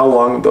slope, how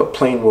long the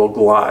plane will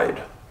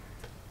glide.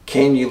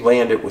 Can you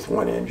land it with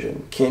 1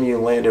 engine? Can you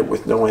land it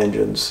with no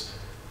engines?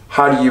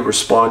 How do you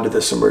respond to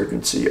this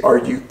emergency? Are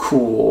you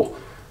cool?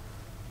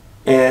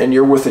 And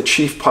you're with a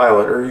chief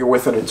pilot, or you're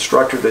with an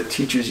instructor that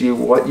teaches you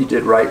what you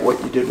did right,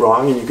 what you did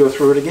wrong, and you go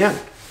through it again.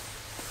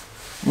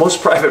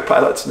 Most private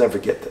pilots never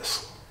get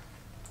this.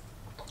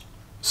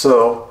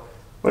 So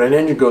when an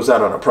engine goes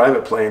out on a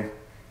private plane,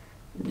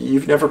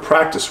 you've never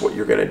practiced what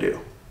you're going to do.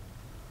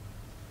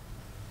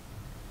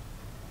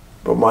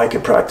 But Mike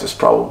had practiced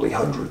probably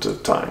hundreds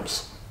of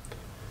times.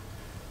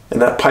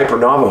 And that Piper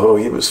Navajo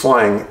he was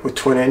flying with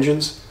twin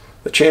engines,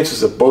 the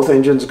chances of both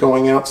engines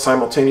going out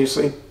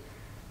simultaneously,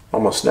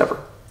 almost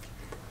never.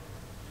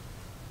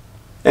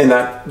 And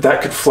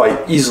that could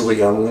fly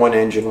easily on 1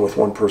 engine with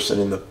 1 person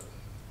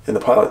in the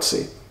pilot's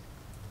seat.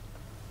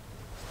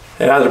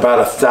 It had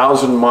about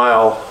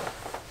 1,000-mile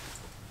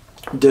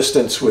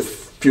distance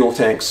with fuel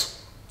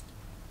tanks.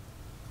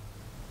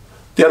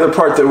 The other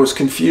part that was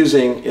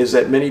confusing is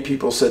that many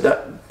people said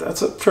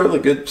that's a fairly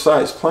good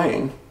sized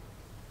plane.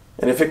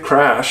 And if it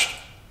crashed,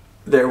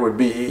 there would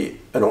be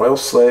an oil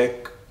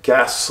slick,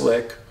 gas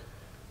slick,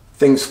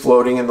 things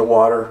floating in the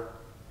water.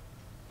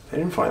 They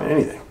didn't find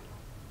anything.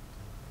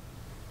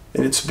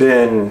 And it's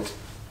been,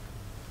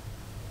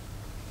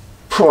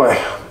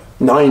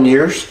 9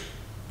 years,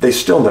 they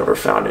still never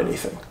found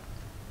anything.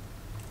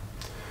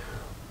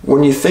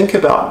 When you think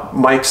about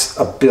Mike's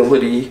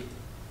ability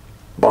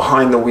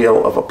behind the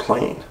wheel of a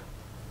plane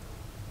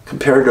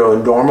compared to a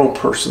normal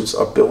person's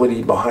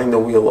ability behind the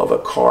wheel of a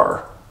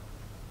car,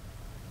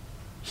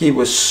 he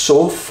was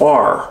so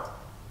far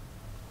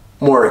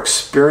more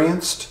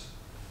experienced,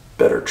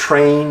 better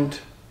trained,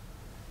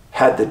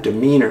 had the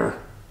demeanor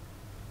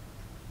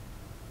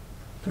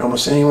than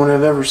almost anyone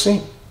I've ever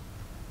seen.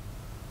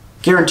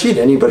 Guaranteed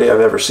anybody I've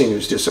ever seen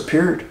who's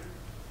disappeared.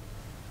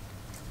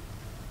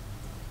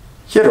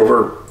 He had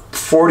over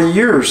 40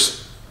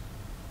 years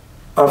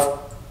of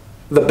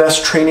the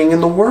best training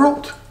in the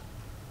world.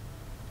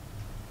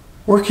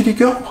 Where could he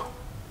go?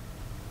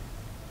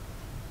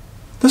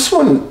 This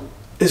one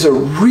is a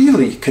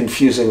really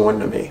confusing one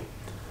to me,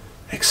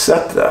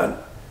 except that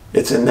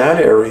it's in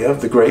that area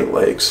of the Great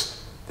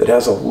Lakes that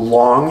has a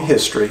long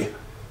history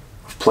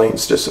of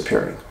planes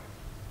disappearing.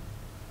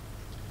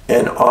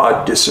 and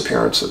odd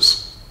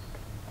disappearances.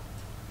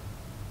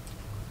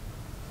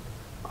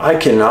 I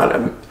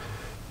cannot.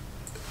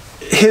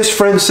 His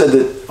friend said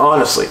that,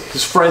 honestly,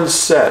 his friend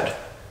said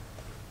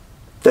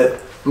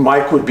that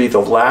Mike would be the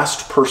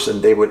last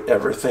person they would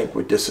ever think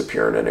would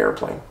disappear in an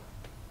airplane.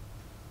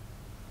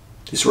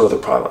 These were other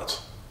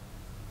pilots.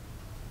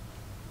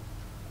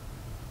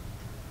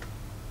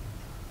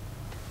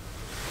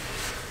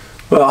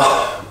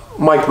 Well,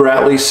 Mike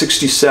Bratlie,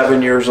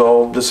 67 years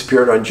old,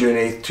 disappeared on June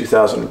 8th,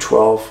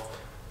 2012.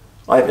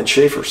 Ivan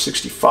Schaefer,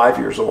 65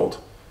 years old,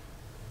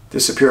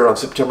 disappeared on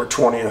September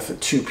 20th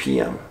at 2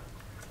 p.m.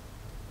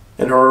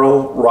 And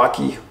Earl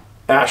Rocky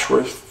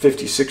Ashworth,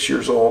 56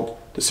 years old,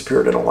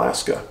 disappeared in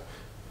Alaska,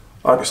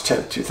 August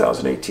 10th,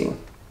 2018. You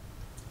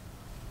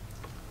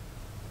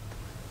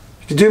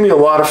can do me a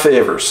lot of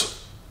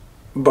favors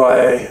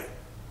by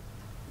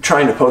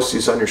trying to post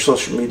these on your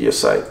social media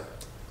site.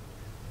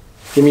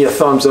 Give me a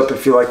thumbs up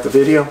if you like the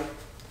video. You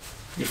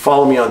can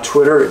follow me on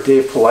Twitter at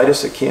Dave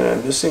Paulides at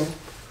canammissing.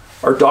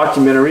 Our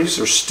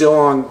documentaries are still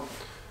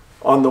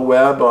on the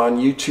web, on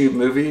YouTube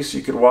Movies.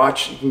 You can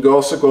watch. You can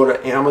also go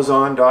to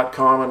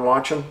Amazon.com and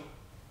watch them.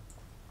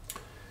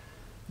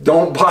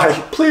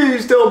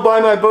 Please don't buy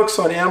my books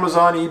on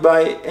Amazon,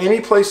 eBay, any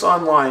place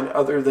online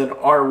other than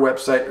our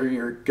website, or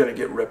you're going to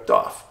get ripped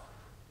off.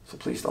 So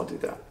please don't do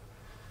that.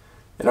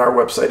 And our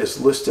website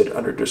is listed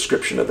under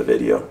description of the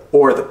video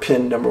or the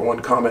pinned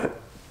 #1 comment.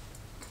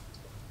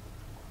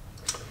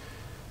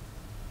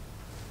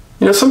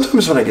 You know,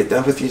 sometimes when I get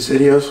done with these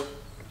videos,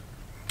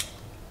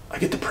 I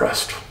get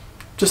depressed,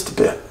 just a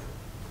bit.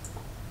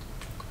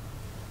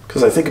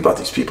 Because I think about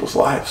these people's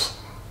lives.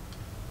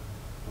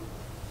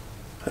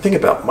 I think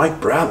about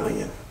Mike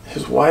Bratlie and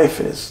his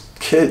wife and his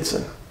kids,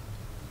 and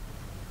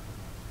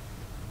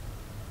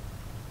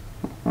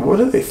what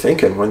are they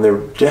thinking when their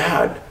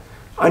dad,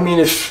 I mean,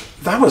 if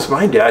that was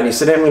my dad and he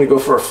said, hey, I'm going to go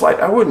for a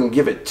flight, I wouldn't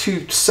give it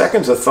 2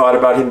 seconds of thought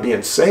about him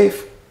being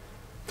safe.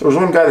 If there was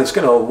one guy that's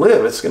going to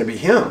live, it's going to be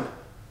him.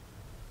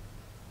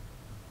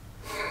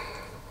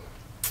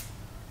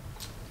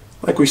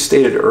 Like we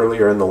stated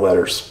earlier in the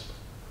letters,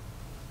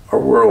 our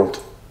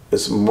world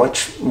is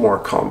much more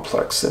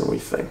complex than we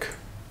think.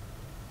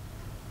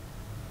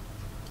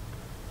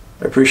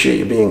 I appreciate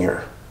you being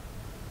here.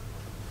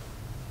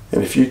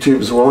 And if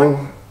YouTube is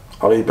willing,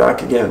 I'll be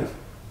back again.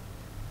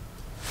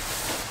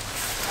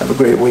 Have a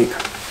great week.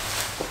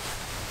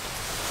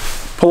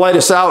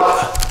 Paulides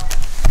out.